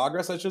joined in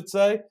progress, I should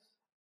say.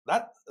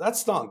 That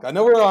stunk. I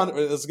know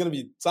it's going to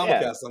be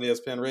simulcast on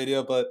ESPN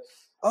Radio, but.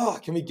 Oh,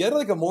 can we get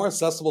like a more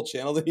accessible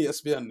channel to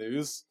ESPN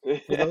News for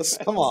this?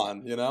 Come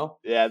on,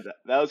 Yeah,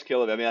 that was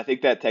killing me. I mean, I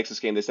think that Texas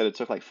game, they said it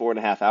took like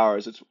 4.5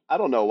 hours. I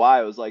don't know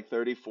why. It was like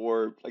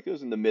 34, like it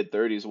was in the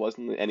mid-30s. It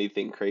wasn't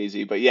anything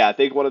crazy. But yeah, I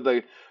think one of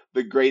the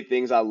great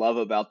things I love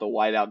about the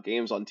whiteout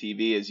games on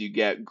TV is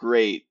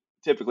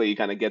typically you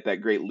kind of get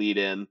that great lead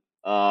in.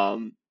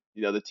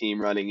 The team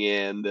running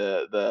in,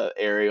 the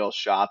aerial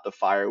shot, the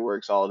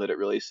fireworks, all of it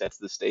really sets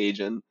the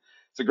stage, and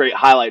it's a great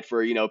highlight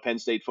for Penn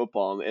State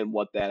football and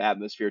what that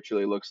atmosphere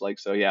truly looks like.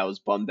 So yeah, I was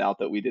bummed out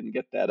that we didn't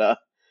get that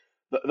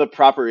the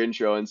proper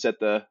intro and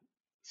set the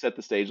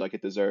stage like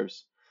it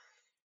deserves.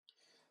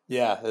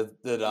 Yeah, I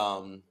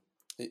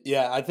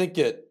think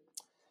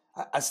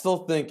I still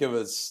think it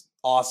was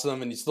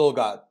awesome, and you still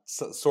got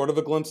sort of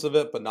a glimpse of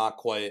it, but not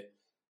quite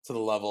to the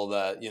level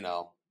that you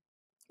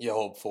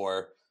hope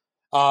for.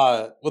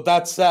 With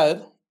that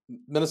said,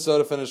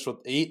 Minnesota finished with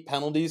 8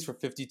 penalties for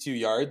 52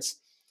 yards.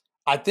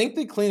 I think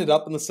they cleaned it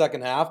up in the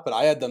second half, but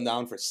I had them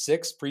down for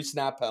 6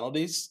 pre-snap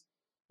penalties,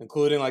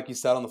 including, like you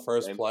said, on the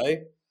first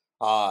play.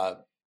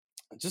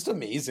 Just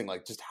amazing,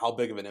 like just how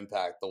big of an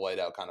impact the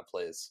whiteout kind of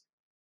plays.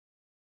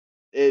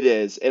 It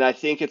is, and I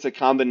think it's a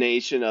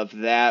combination of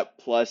that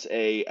plus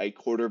a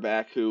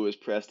quarterback who was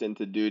pressed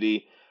into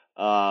duty.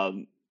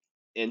 And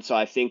so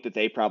I think that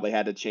they probably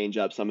had to change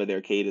up some of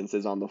their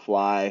cadences on the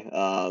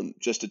fly,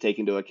 just to take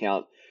into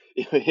account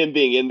him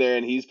being in there,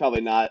 and he's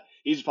probably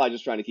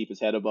just trying to keep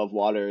his head above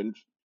water and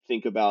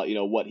think about,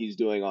 what he's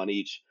doing on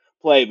each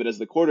play. But as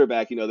the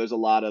quarterback, there's a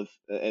lot of,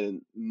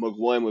 and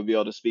McGloin would be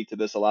able to speak to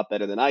this a lot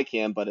better than I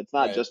can, but it's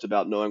not just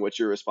about knowing what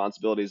your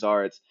responsibilities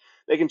are. It's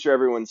making sure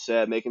everyone's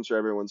set, making sure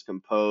everyone's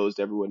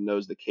composed, everyone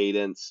knows the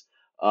cadence.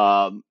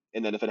 And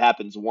then if it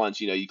happens once,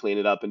 you clean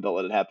it up and don't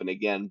let it happen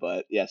again.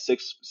 But yeah,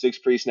 six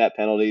pre-snap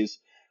penalties.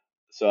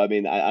 So, I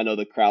mean, I know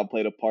the crowd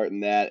played a part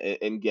in that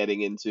and getting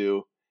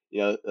into,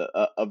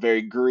 a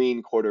very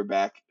green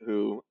quarterback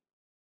who,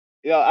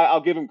 I'll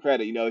give him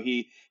credit.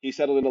 He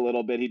settled in a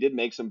little bit. He did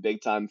make some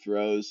big time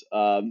throws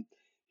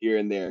here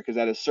and there, because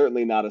that is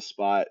certainly not a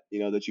spot,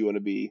 that you want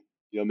to be,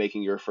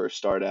 making your first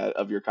start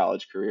of your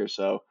college career.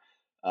 So,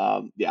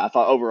 I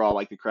thought overall,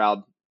 like the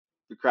crowd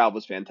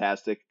was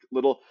fantastic.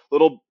 Little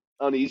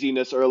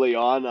uneasiness early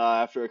on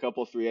after a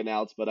couple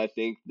 3-and-outs, but I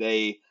think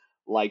they,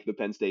 like the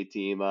Penn State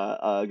team,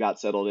 got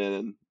settled in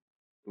and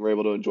were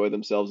able to enjoy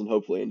themselves, and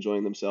hopefully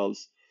enjoying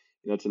themselves,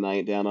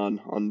 tonight down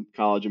on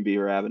College and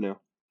Beaver Avenue.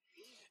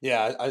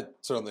 Yeah, I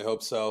certainly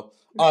hope so.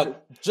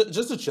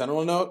 Just a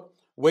general note.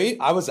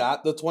 I was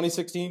at the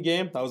 2016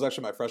 game. That was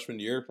actually my freshman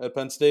year at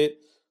Penn State.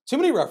 Too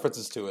many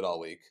references to it all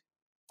week.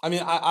 I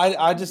mean,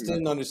 I just Mhm.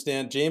 didn't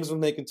understand. James was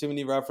making too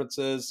many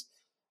references.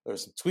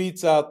 There's some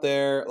tweets out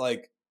there.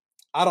 Like,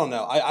 I don't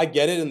know. I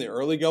get it in the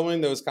early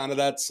going. There was kind of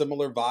that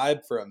similar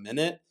vibe for a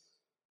minute.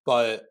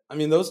 But, I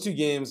mean, those two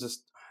games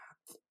just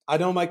I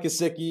know Mike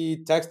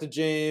Gesicki texted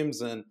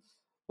James and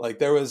like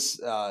there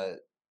was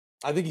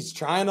I think he's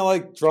trying to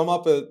like drum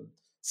up a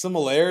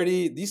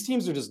similarity. These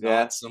teams are just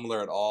Yeah. not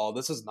similar at all.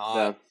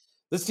 No.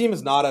 This team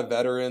is not a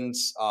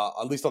veterans,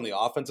 at least on the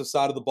offensive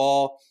side of the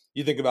ball.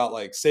 You think about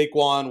like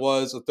Saquon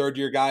was a third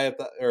year guy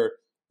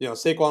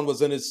Saquon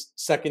was in his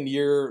second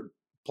year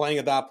playing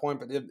at that point,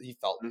 but he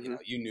felt, Hmm.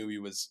 you knew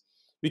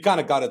we kind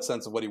of got a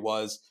sense of what he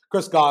was.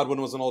 Chris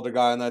Godwin was an older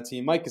guy on that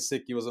team. Mike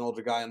Gesicki was an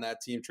older guy on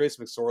that team. Trace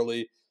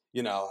McSorley,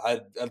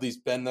 had at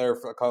least been there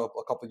for a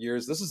couple of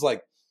years. This is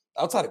like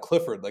outside of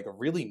Clifford, like a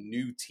really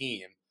new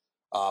team.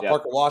 Yep.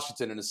 Parker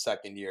Washington in his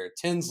second year,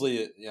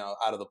 Tinsley,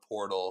 out of the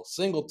portal,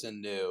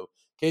 Singleton new,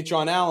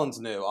 Katron Allen's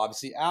new,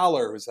 obviously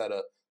Aller, who's had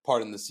a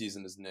part in the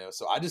season, is new.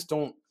 So I just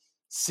don't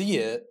see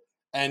it.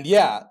 And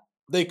yeah,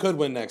 they could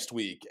win next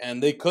week,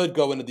 and they could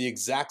go into the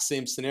exact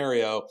same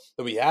scenario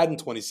that we had in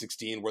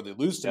 2016, where they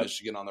lose to Yep.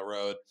 Michigan on the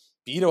road,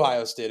 beat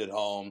Ohio State at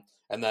home,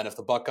 and then if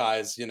the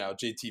Buckeyes,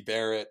 JT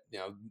Barrett,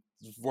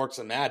 works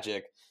some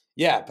magic,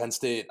 yeah, Penn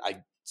State,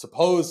 I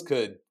suppose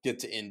could get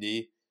to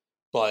Indy,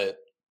 but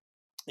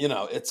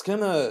it's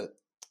gonna.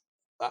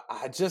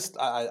 I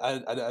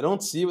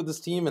don't see it with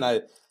this team, and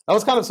that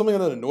was kind of something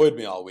that annoyed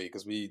me all week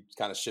as we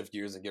kind of shift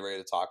gears and get ready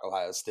to talk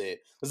Ohio State.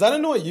 Does that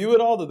annoy you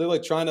at all? That they're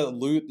like trying to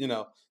allude?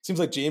 Seems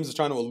like James is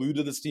trying to allude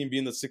to this team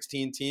being the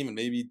 16 team, and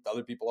maybe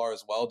other people are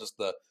as well. Just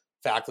the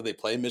fact that they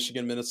play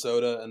Michigan,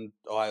 Minnesota, and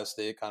Ohio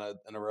State kind of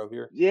in a row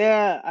here.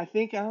 Yeah, I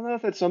don't know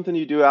if that's something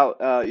you do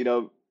out,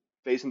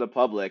 facing the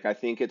public. I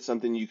think it's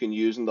something you can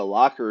use in the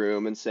locker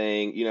room and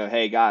saying,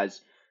 hey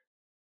guys,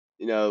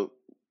 you know,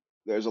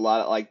 there's a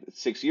lot of like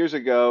 6 years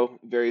ago,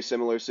 very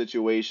similar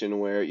situation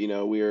where,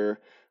 we're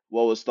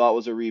what was thought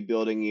was a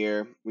rebuilding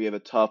year. We have a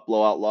tough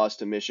blowout loss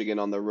to Michigan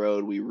on the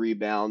road. We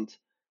rebound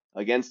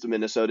against the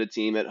Minnesota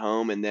team at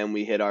home, and then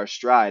we hit our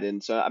stride.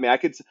 And so, I mean, I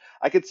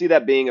could see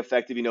that being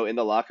effective, in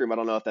the locker room. I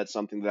don't know if that's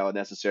something that I would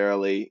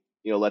necessarily,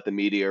 let the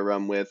media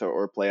run with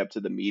or play up to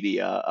the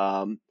media.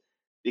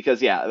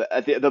 Because yeah,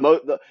 at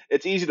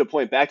it's easy to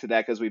point back to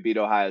that because we beat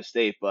Ohio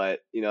State, but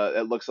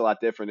it looks a lot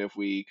different if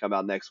we come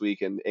out next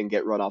week and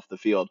get run off the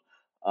field.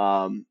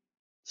 Um,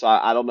 so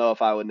I don't know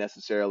if I would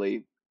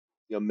necessarily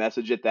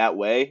message it that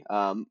way.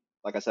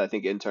 Like I said, I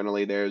think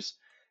internally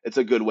it's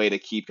a good way to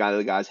keep kind of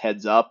the guys'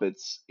 heads up.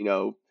 It's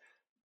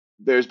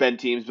there's been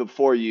teams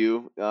before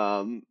you,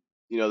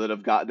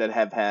 that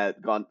have had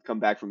come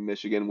back from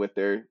Michigan with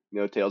their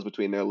tails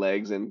between their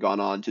legs and gone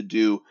on to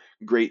do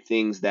great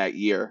things that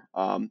year.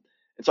 And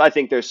so I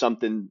think there's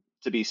something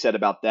to be said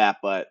about that,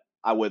 but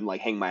I wouldn't like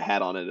hang my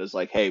hat on it as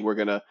like, hey, we're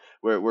gonna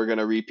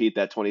repeat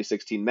that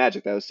 2016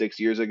 Magic. That was 6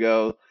 years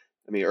ago.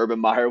 I mean, Urban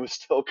Meyer was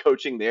still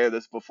coaching there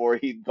this before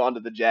he'd gone to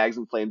the Jags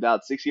and flamed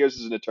out. 6 years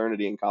is an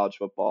eternity in college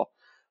football.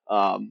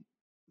 Um,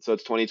 so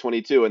it's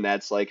 2022, and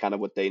that's like kind of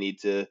what they need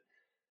to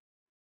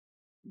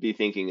be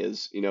thinking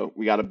is,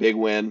 we got a big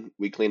win.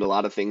 We cleaned a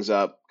lot of things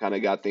up, kind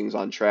of got things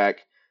on track,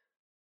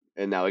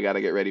 and now we got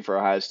to get ready for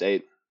Ohio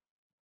State.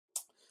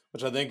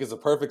 Which I think is a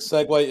perfect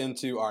segue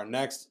into our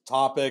next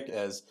topic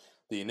as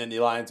the Nittany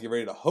Lions get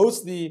ready to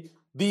host the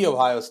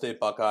Ohio State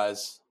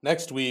Buckeyes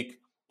next week.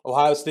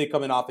 Ohio State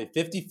coming off a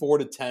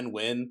 54-10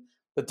 win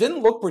that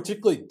didn't look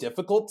particularly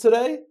difficult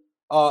today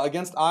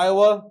against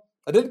Iowa.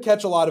 I didn't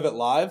catch a lot of it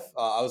live.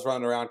 I was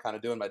running around kind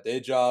of doing my day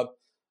job,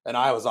 and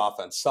Iowa's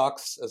offense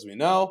sucks, as we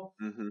know.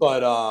 Mm-hmm.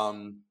 But,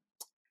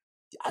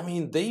 I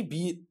mean, they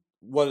beat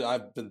what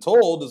I've been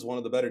told is one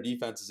of the better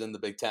defenses in the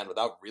Big Ten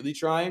without really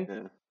trying.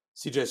 Yeah.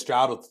 CJ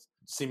Stroud with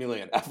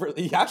seemingly an effort.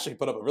 He actually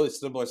put up a really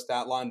similar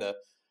stat line to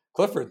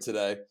Clifford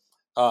today.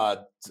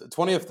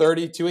 20 of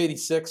 30,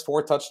 286,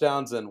 4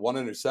 touchdowns, and 1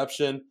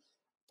 interception.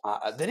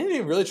 They didn't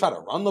even really try to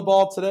run the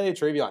ball today.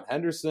 Travion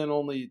Henderson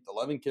only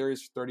 11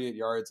 carries for 38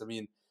 yards. I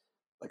mean,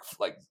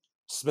 like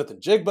Smith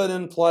and Jigba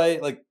didn't play.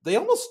 Like they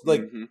almost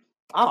Mm-hmm.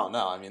 I don't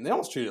know. I mean, they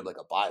almost treated it like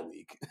a bye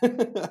week.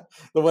 The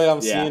way I'm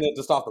Yeah. seeing it,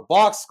 just off the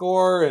box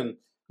score and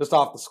just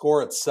off the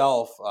score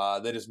itself,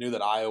 they just knew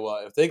that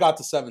Iowa, if they got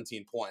to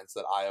 17 points,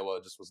 that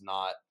Iowa just was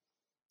not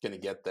going to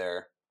get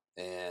there.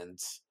 And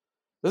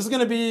this is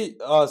going to be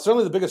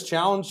certainly the biggest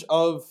challenge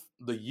of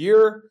the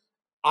year.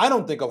 I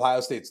don't think Ohio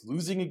State's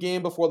losing a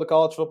game before the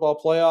college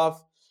football playoff.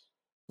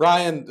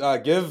 Ryan,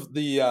 give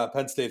the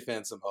Penn State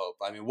fans some hope.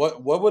 I mean,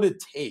 what would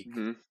it take?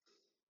 Mm-hmm.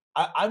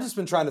 I've just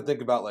been trying to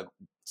think about, like,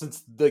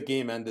 since the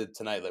game ended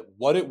tonight, like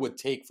what it would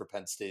take for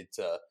Penn State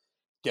to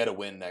get a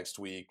win next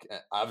week.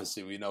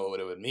 Obviously, we know what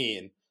it would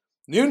mean.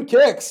 Noon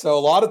kicks, so a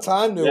lot of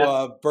time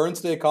to burn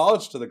State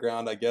College to the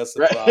ground, I guess,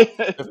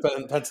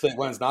 if Penn State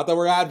wins. Not that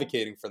we're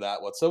advocating for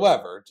that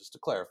whatsoever, just to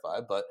clarify,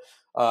 but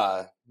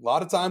a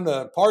lot of time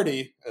to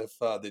party if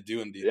they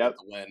do indeed get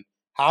the win.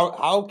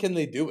 How can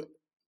they do it?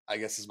 I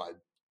guess is my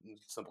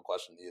simple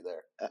question to you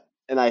there.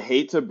 And I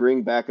hate to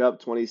bring back up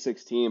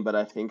 2016, but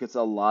I think it's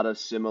a lot of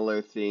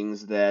similar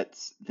things that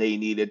they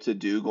needed to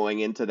do going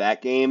into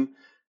that game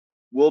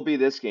will be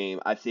this game.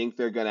 I think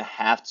they're going to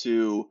have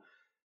to.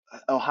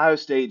 Ohio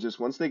State, just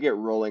once they get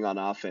rolling on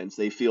offense,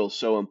 they feel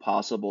so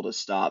impossible to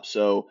stop.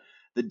 So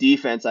the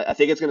defense, I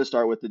think it's going to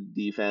start with the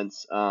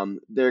defense.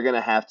 They're going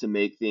to have to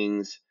make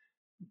things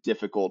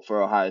difficult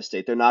for Ohio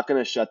State. They're not going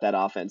to shut that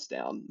offense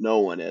down. No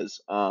one is.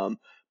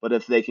 But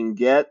if they can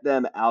get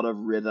them out of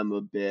rhythm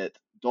a bit,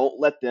 don't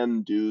let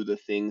them do the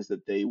things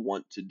that they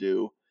want to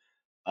do.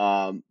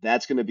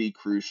 That's going to be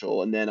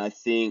crucial. And then I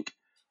think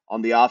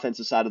on the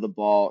offensive side of the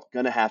ball,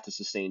 going to have to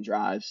sustain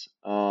drives.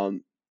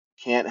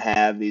 Can't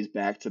have these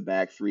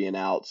back-to-back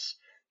 3-and-outs.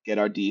 Get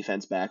our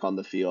defense back on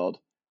the field.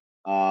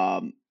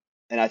 And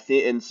I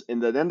think,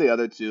 then the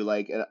other two,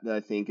 that I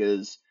think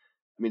is,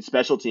 I mean,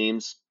 special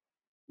teams.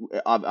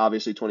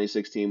 Obviously,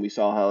 2016, we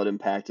saw how it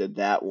impacted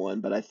that one.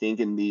 But I think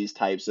in these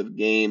types of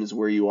games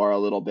where you are a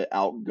little bit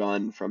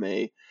outgunned from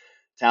a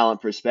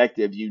talent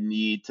perspective, you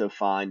need to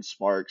find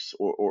sparks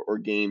or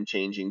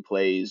game-changing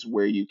plays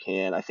where you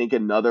can. I think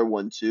another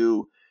one,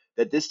 too,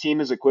 that this team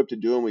is equipped to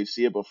do, and we've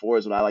seen it before,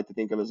 is what I like to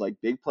think of as like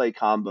big play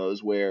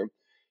combos where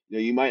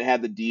you might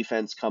have the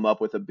defense come up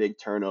with a big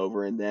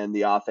turnover and then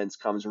the offense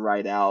comes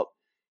right out,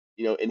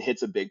 and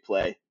hits a big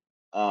play.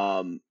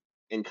 And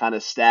kind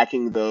of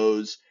stacking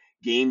those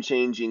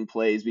game-changing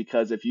plays,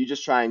 because if you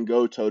just try and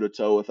go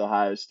toe-to-toe with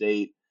Ohio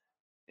State,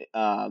 it's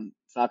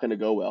not going to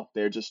go well.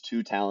 They're just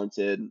too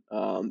talented,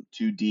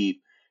 too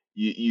deep.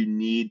 You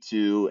need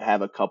to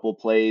have a couple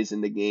plays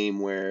in the game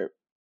where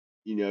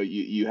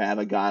you have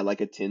a guy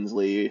like a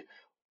Tinsley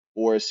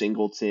or a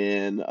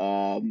Singleton,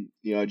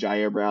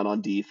 Jair Brown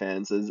on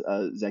defense, as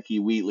Zeki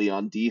Wheatley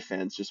on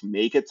defense. Just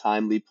make a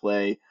timely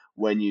play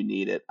when you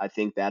need it. I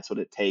think that's what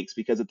it takes,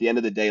 because at the end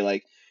of the day,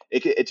 like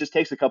it just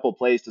takes a couple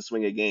plays to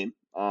swing a game.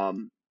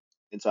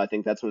 And so I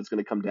think that's what it's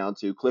going to come down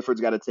to.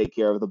 Clifford's got to take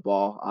care of the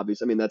ball,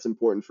 obviously. I mean, that's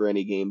important for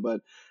any game, but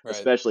Right.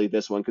 especially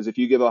this one, because if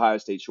you give Ohio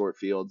State short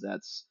fields,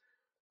 that's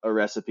a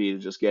recipe to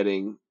just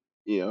getting,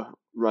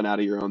 run out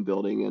of your own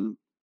building.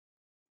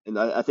 And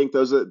I think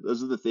those are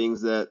the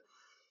things that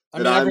I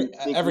mean,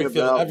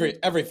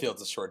 every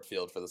field's a short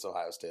field for this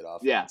Ohio State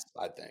offense. Yeah.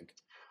 I think.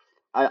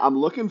 I'm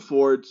looking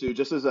forward to,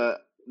 just as a,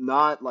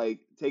 not like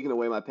taking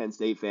away my Penn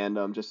State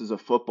fandom, just as a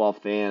football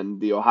fan,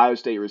 the Ohio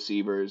State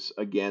receivers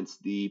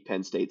against the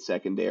Penn State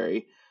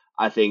secondary.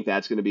 I think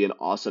that's going to be an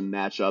awesome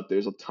matchup.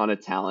 There's a ton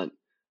of talent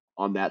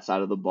on that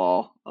side of the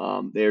ball.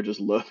 They're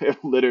just they're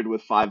littered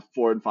with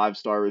 4 and 5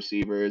 star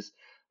receivers.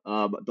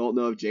 Don't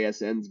know if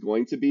JSN's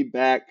going to be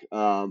back,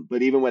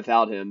 but even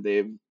without him,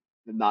 they've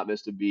not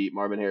missed a beat.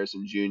 Marvin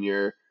Harrison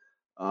Jr.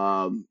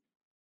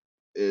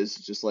 Is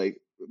just like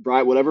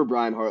whatever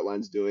Brian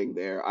Hartline's doing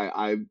there.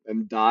 I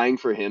am dying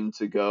for him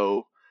to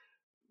go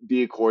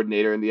be a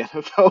coordinator in the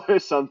NFL or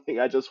something.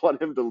 I just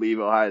want him to leave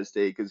Ohio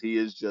State, because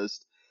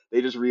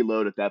they just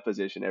reload at that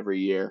position every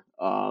year.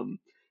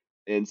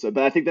 And so,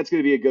 but I think that's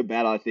going to be a good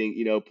battle. I think,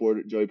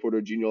 Joey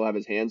Porter Jr. will have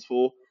his hands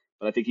full,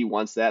 but I think he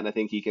wants that, and I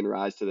think he can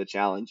rise to the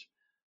challenge.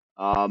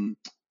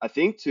 I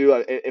think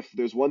too, if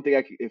there's one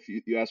thing if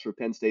you ask for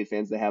Penn State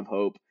fans to have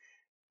hope,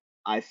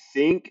 I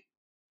think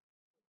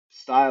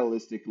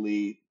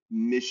stylistically,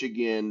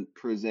 Michigan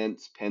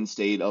presents Penn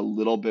State a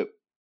little bit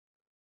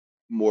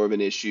more of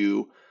an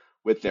issue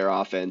with their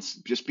offense,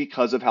 just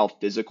because of how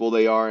physical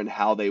they are and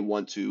how they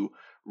want to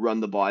run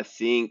the ball. I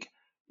think,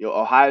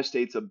 Ohio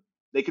State's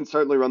they can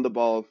certainly run the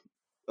ball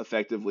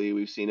effectively.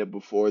 We've seen it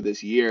before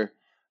this year.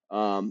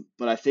 But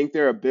I think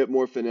they're a bit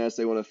more finesse.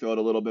 They want to throw it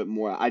a little bit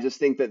more. I just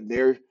think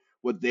that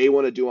what they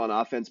want to do on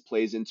offense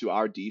plays into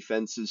our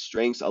defense's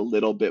strengths a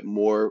little bit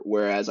more.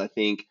 Whereas I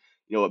think,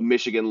 what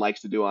Michigan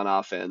likes to do on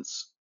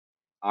offense,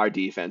 our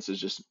defense is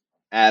just,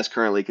 as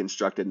currently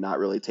constructed, not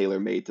really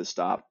tailor-made to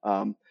stop.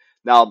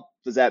 Now,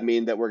 does that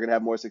mean that we're going to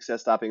have more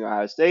success stopping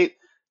Ohio State?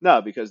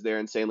 No, because they're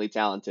insanely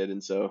talented.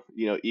 And so,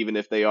 even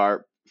if they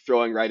are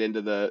throwing right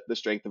into the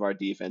strength of our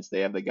defense,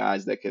 they have the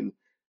guys that can,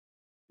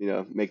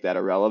 make that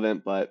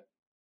irrelevant. But,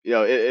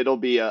 it'll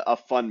be a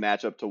fun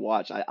matchup to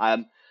watch.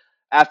 I'm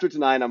after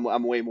tonight,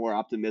 I'm way more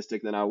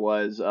optimistic than I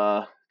was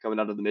coming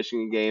out of the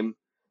Michigan game.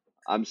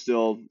 I'm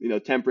still,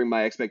 tempering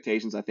my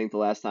expectations. I think the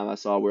last time I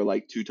saw we're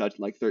like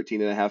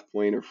 13.5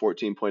 point or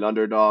 14-point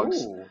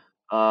underdogs. Ooh.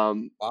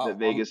 Wow. That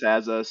Vegas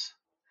has us.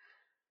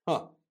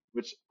 Huh.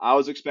 Which I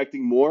was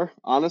expecting more,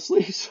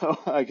 honestly. So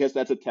I guess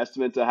that's a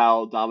testament to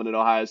how dominant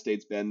Ohio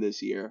State's been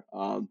this year.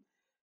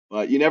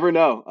 But you never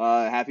know.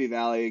 Happy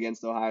Valley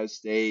against Ohio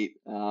State.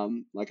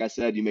 Like I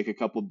said, you make a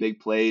couple big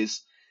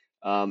plays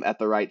at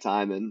the right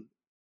time, and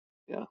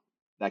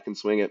that can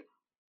swing it.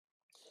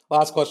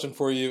 Last question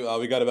for you.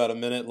 We got about a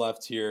minute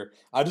left here.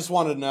 I just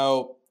wanted to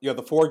know,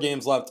 the 4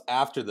 games left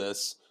after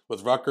this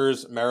with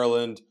Rutgers,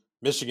 Maryland,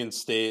 Michigan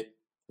State.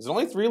 Is it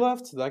only 3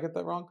 left? Did I get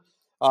that wrong?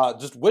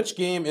 Just which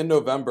game in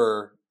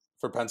November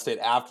for Penn State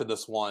after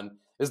this one?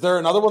 Is there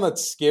another one that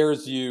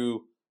scares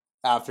you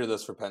after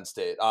this for Penn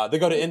State? They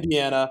go to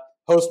Indiana,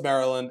 host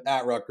Maryland,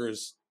 at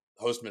Rutgers,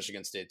 host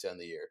Michigan State to end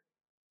the year.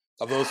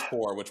 Of those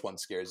four, which one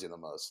scares you the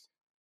most?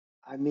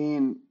 I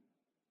mean,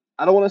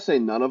 I don't want to say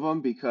none of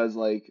them because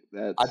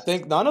that's. I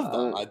think none of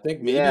them. I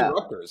think maybe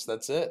Rutgers.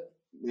 That's it.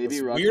 Maybe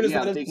as Rutgers. Weird as yeah,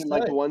 that I'm thinking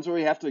the ones where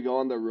we have to go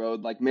on the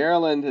road. Like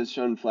Maryland has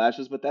shown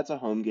flashes, but that's a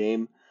home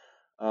game.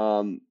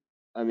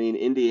 I mean,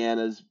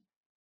 Indiana's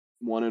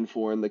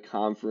 1-4 in the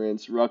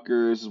conference.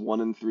 Rutgers is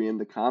 1-3 in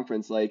the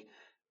conference. Like,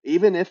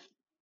 even if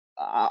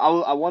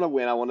I want to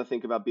win, I want to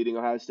think about beating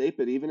Ohio State.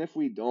 But even if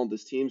we don't,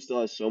 this team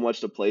still has so much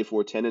to play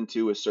for.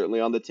 10-2 is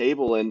certainly on the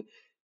table, and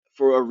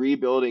for a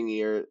rebuilding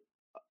year,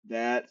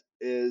 that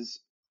is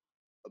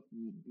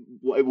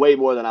way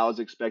more than I was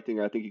expecting,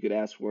 or I think you could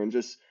ask for, and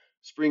just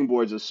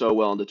springboards us so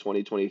well into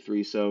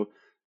 2023. So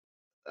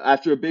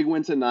after a big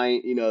win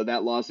tonight,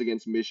 that loss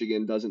against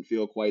Michigan doesn't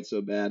feel quite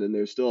so bad, and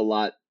there's still a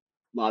lot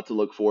to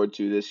look forward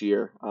to this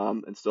year,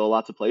 and still a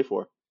lot to play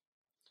for.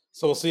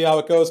 So we'll see how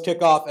it goes.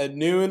 Kickoff at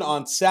noon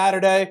on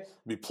Saturday.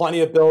 There'll be plenty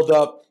of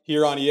build-up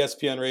here on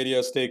ESPN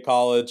Radio State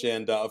College.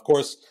 And, of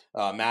course,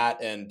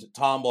 Matt and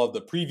Tom will have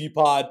the preview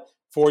pod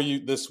for you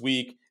this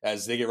week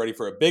as they get ready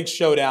for a big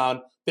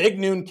showdown, big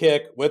noon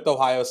kick with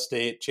Ohio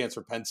State, chance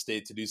for Penn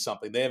State to do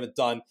something they haven't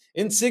done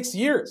in 6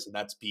 years, and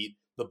that's beat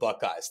the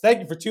Buckeyes. Thank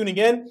you for tuning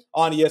in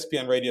on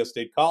ESPN Radio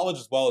State College,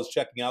 as well as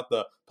checking out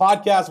the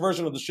podcast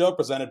version of the show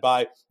presented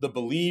by the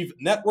Believe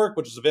Network,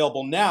 which is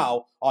available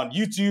now on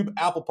YouTube,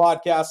 Apple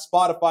Podcasts,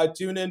 Spotify,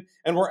 TuneIn,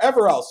 and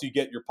wherever else you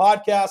get your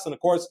podcasts. And, of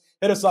course,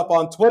 hit us up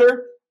on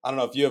Twitter. I don't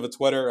know if you have a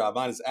Twitter.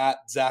 Mine is at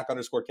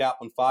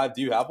Zach_Kaplan5.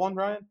 Do you have one,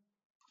 Ryan?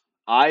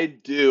 I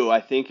do. I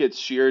think it's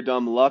sheer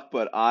dumb luck,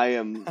 but I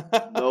am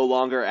no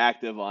longer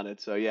active on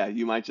it. So, yeah,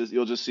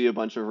 you'll just see a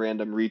bunch of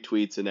random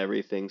retweets and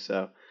everything.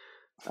 So,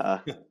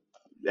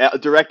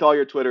 direct all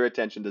your Twitter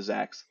attention to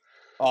Zach's.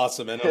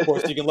 Awesome. And of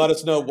course, you can let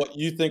us know what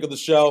you think of the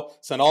show.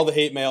 Send all the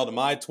hate mail to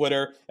my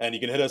Twitter, and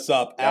you can hit us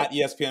up at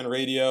ESPN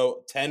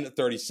Radio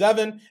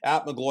 1037,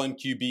 at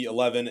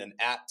McGloinQB11, and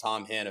at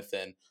Tom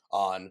Hannafin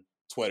on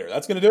Twitter.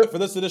 That's going to do it for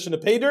this edition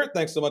of Pay Dirt.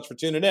 Thanks so much for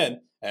tuning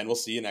in, and we'll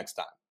see you next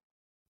time.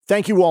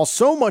 Thank you all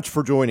so much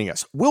for joining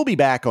us. We'll be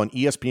back on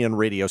ESPN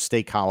Radio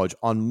State College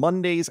on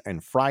Mondays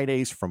and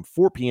Fridays from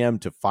 4 p.m.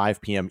 to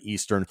 5 p.m.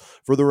 Eastern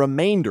for the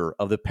remainder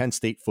of the Penn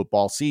State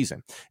football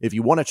season. If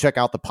you want to check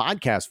out the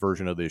podcast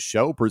version of this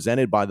show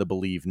presented by the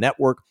Believe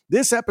Network,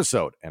 this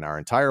episode and our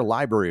entire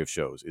library of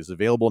shows is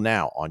available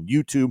now on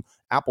YouTube,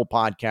 Apple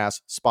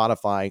Podcasts,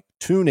 Spotify,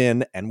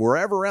 TuneIn, and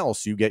wherever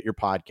else you get your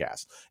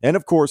podcasts. And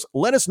of course,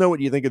 let us know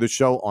what you think of the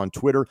show on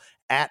Twitter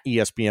at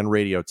ESPN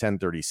Radio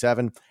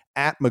 1037,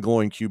 at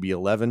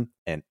McGloinQB11,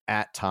 and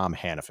at Tom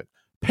Hannafin.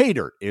 Pay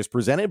Dirt is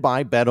presented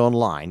by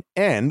BetOnline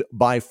and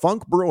by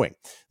Funk Brewing.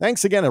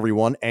 Thanks again,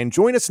 everyone, and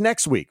join us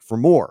next week for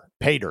more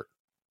Pay Dirt.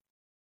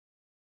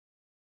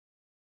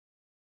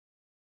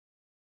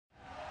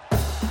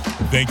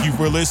 Thank you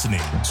for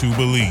listening to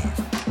Believe.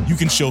 You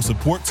can show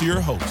support to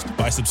your host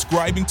by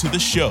subscribing to the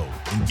show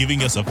and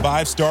giving us a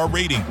 5-star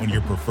rating on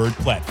your preferred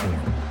platform.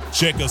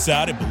 Check us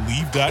out at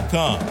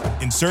Believe.com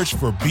and search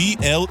for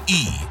BLEAV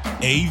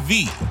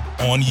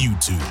on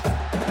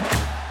YouTube.